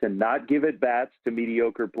to not give at bats to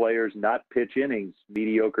mediocre players, not pitch innings,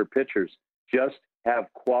 mediocre pitchers. Just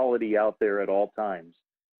have quality out there at all times.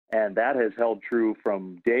 And that has held true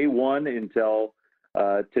from day one until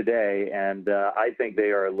today, and I think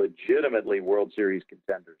they are legitimately World Series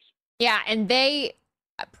contenders. Yeah, and they,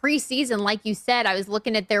 preseason, like you said, I was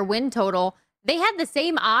looking at their win total. They had the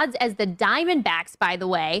same odds as the Diamondbacks, by the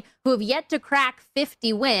way, who have yet to crack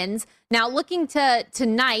 50 wins. Now, looking to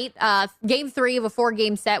tonight, Game 3 of a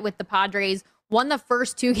 4-game set with the Padres, won the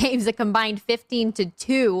first 2 games that combined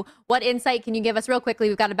 15-2. What insight can you give us real quickly?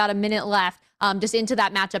 We've got about a minute left just into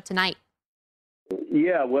that matchup tonight.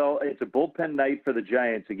 Yeah, well, it's a bullpen night for the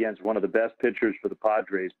Giants against one of the best pitchers for the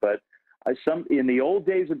Padres. But in the old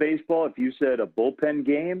days of baseball, if you said a bullpen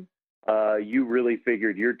game, you really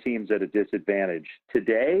figured your team's at a disadvantage.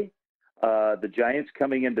 Today, the Giants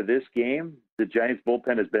coming into this game, the Giants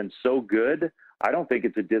bullpen has been so good, I don't think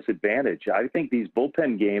it's a disadvantage. I think these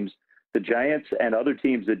bullpen games, the Giants and other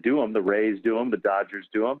teams that do them, the Rays do them, the Dodgers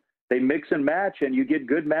do them, they mix and match, and you get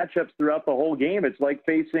good matchups throughout the whole game. It's like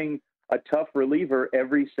facing a tough reliever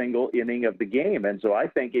every single inning of the game. And so I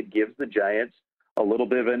think it gives the Giants a little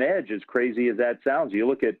bit of an edge, as crazy as that sounds. You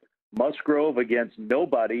look at Musgrove against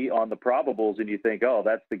nobody on the probables, and you think, oh,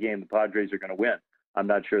 that's the game the Padres are going to win. I'm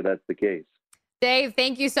not sure that's the case. Dave,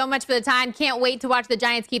 thank you so much for the time. Can't wait to watch the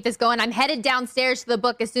Giants keep this going. I'm headed downstairs to the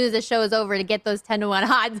book as soon as the show is over to get those 10-1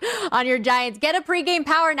 odds on your Giants. Get a pregame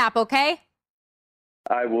power nap, okay?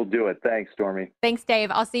 I will do it. Thanks, Stormy. Thanks, Dave.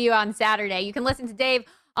 I'll see you on Saturday. You can listen to Dave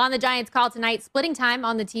on the Giants call tonight, splitting time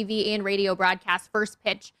on the TV and radio broadcast. First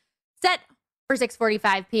pitch set for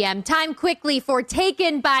 6:45 p.m. Time quickly for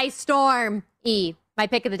Taken by Storm. My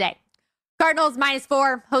pick of the day. Cardinals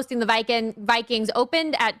 -4 hosting the Vikings.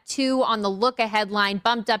 Opened at 2 on the look-ahead line,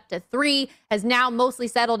 bumped up to 3, has now mostly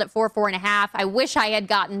settled at 4.5. I wish I had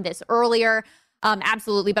gotten this earlier,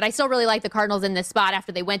 absolutely, but I still really like the Cardinals in this spot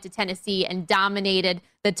after they went to Tennessee and dominated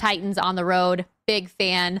the Titans on the road. Big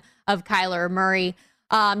fan of Kyler Murray.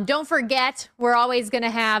 Don't forget, we're always going to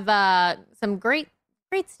have some great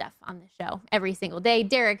stuff on the show every single day.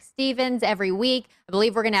 Derek Stevens every week. I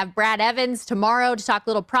believe we're going to have Brad Evans tomorrow to talk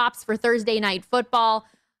little props for Thursday Night Football.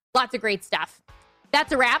 Lots of great stuff.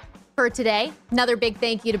 That's a wrap for today. Another big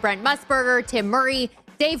thank you to Brent Musburger, Tim Murray,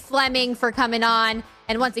 Dave Fleming for coming on.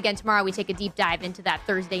 And once again, tomorrow we take a deep dive into that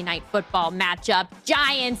Thursday Night Football matchup.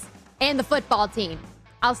 Giants and the football team.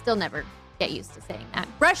 I'll still never get used to saying that.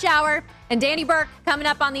 Rush Hour and Danny Burke coming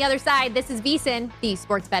up on the other side. This is VSiN, the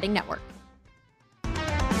Sports Betting Network.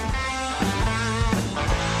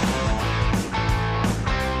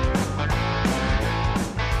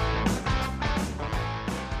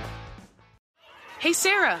 Hey,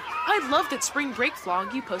 Sarah, I love that spring break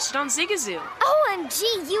vlog you posted on Zigazoo. OMG,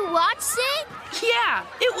 you watched it? Yeah,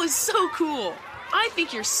 it was so cool. I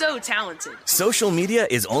think you're so talented. Social media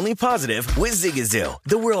is only positive with Zigazoo,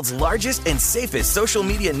 the world's largest and safest social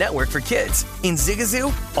media network for kids. In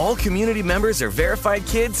Zigazoo, all community members are verified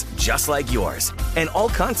kids just like yours. And all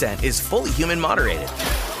content is fully human moderated.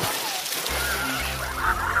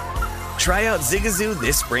 Try out Zigazoo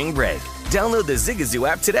this spring break. Download the Zigazoo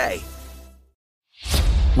app today.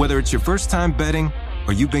 Whether it's your first time betting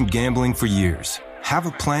or you've been gambling for years, have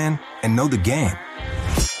a plan and know the game.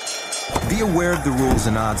 Be aware of the rules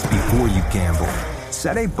and odds before you gamble.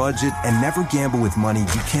 Set a budget and never gamble with money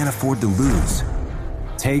you can't afford to lose.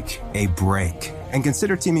 Take a break and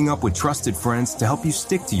consider teaming up with trusted friends to help you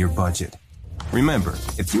stick to your budget. Remember,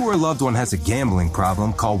 if you or a loved one has a gambling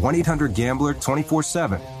problem, call 1-800-GAMBLER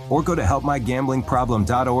 24/7 or go to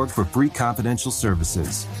helpmygamblingproblem.org for free confidential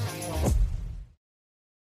services.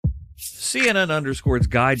 CNN_'s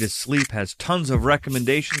Guide to Sleep has tons of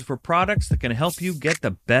recommendations for products that can help you get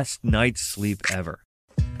the best night's sleep ever.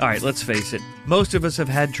 All right, let's face it, most of us have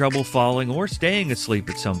had trouble falling or staying asleep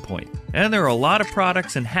at some point, and there are a lot of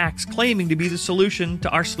products and hacks claiming to be the solution to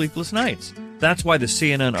our sleepless nights. That's why the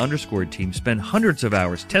CNN_ team spend hundreds of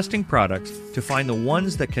hours testing products to find the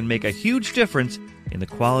ones that can make a huge difference in the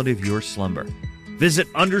quality of your slumber. Visit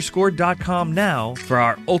underscore.com now for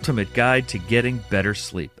our ultimate guide to getting better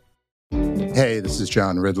sleep. Hey, this is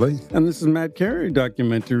John Ridley. And this is Matt Carey,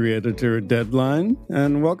 documentary editor at Deadline.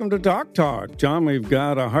 And welcome to Doc Talk. John, we've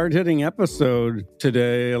got a hard-hitting episode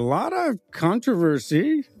today. A lot of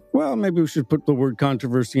controversy. Well, maybe we should put the word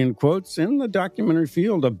controversy in quotes in the documentary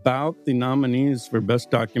field about the nominees for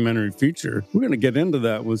Best Documentary Feature. We're going to get into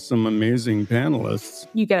that with some amazing panelists.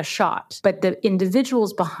 You get a shot, but the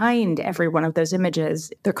individuals behind every one of those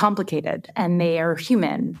images, they're complicated and they are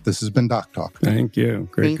human. This has been Doc Talk. Thank you.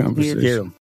 Great conversation. Thank you.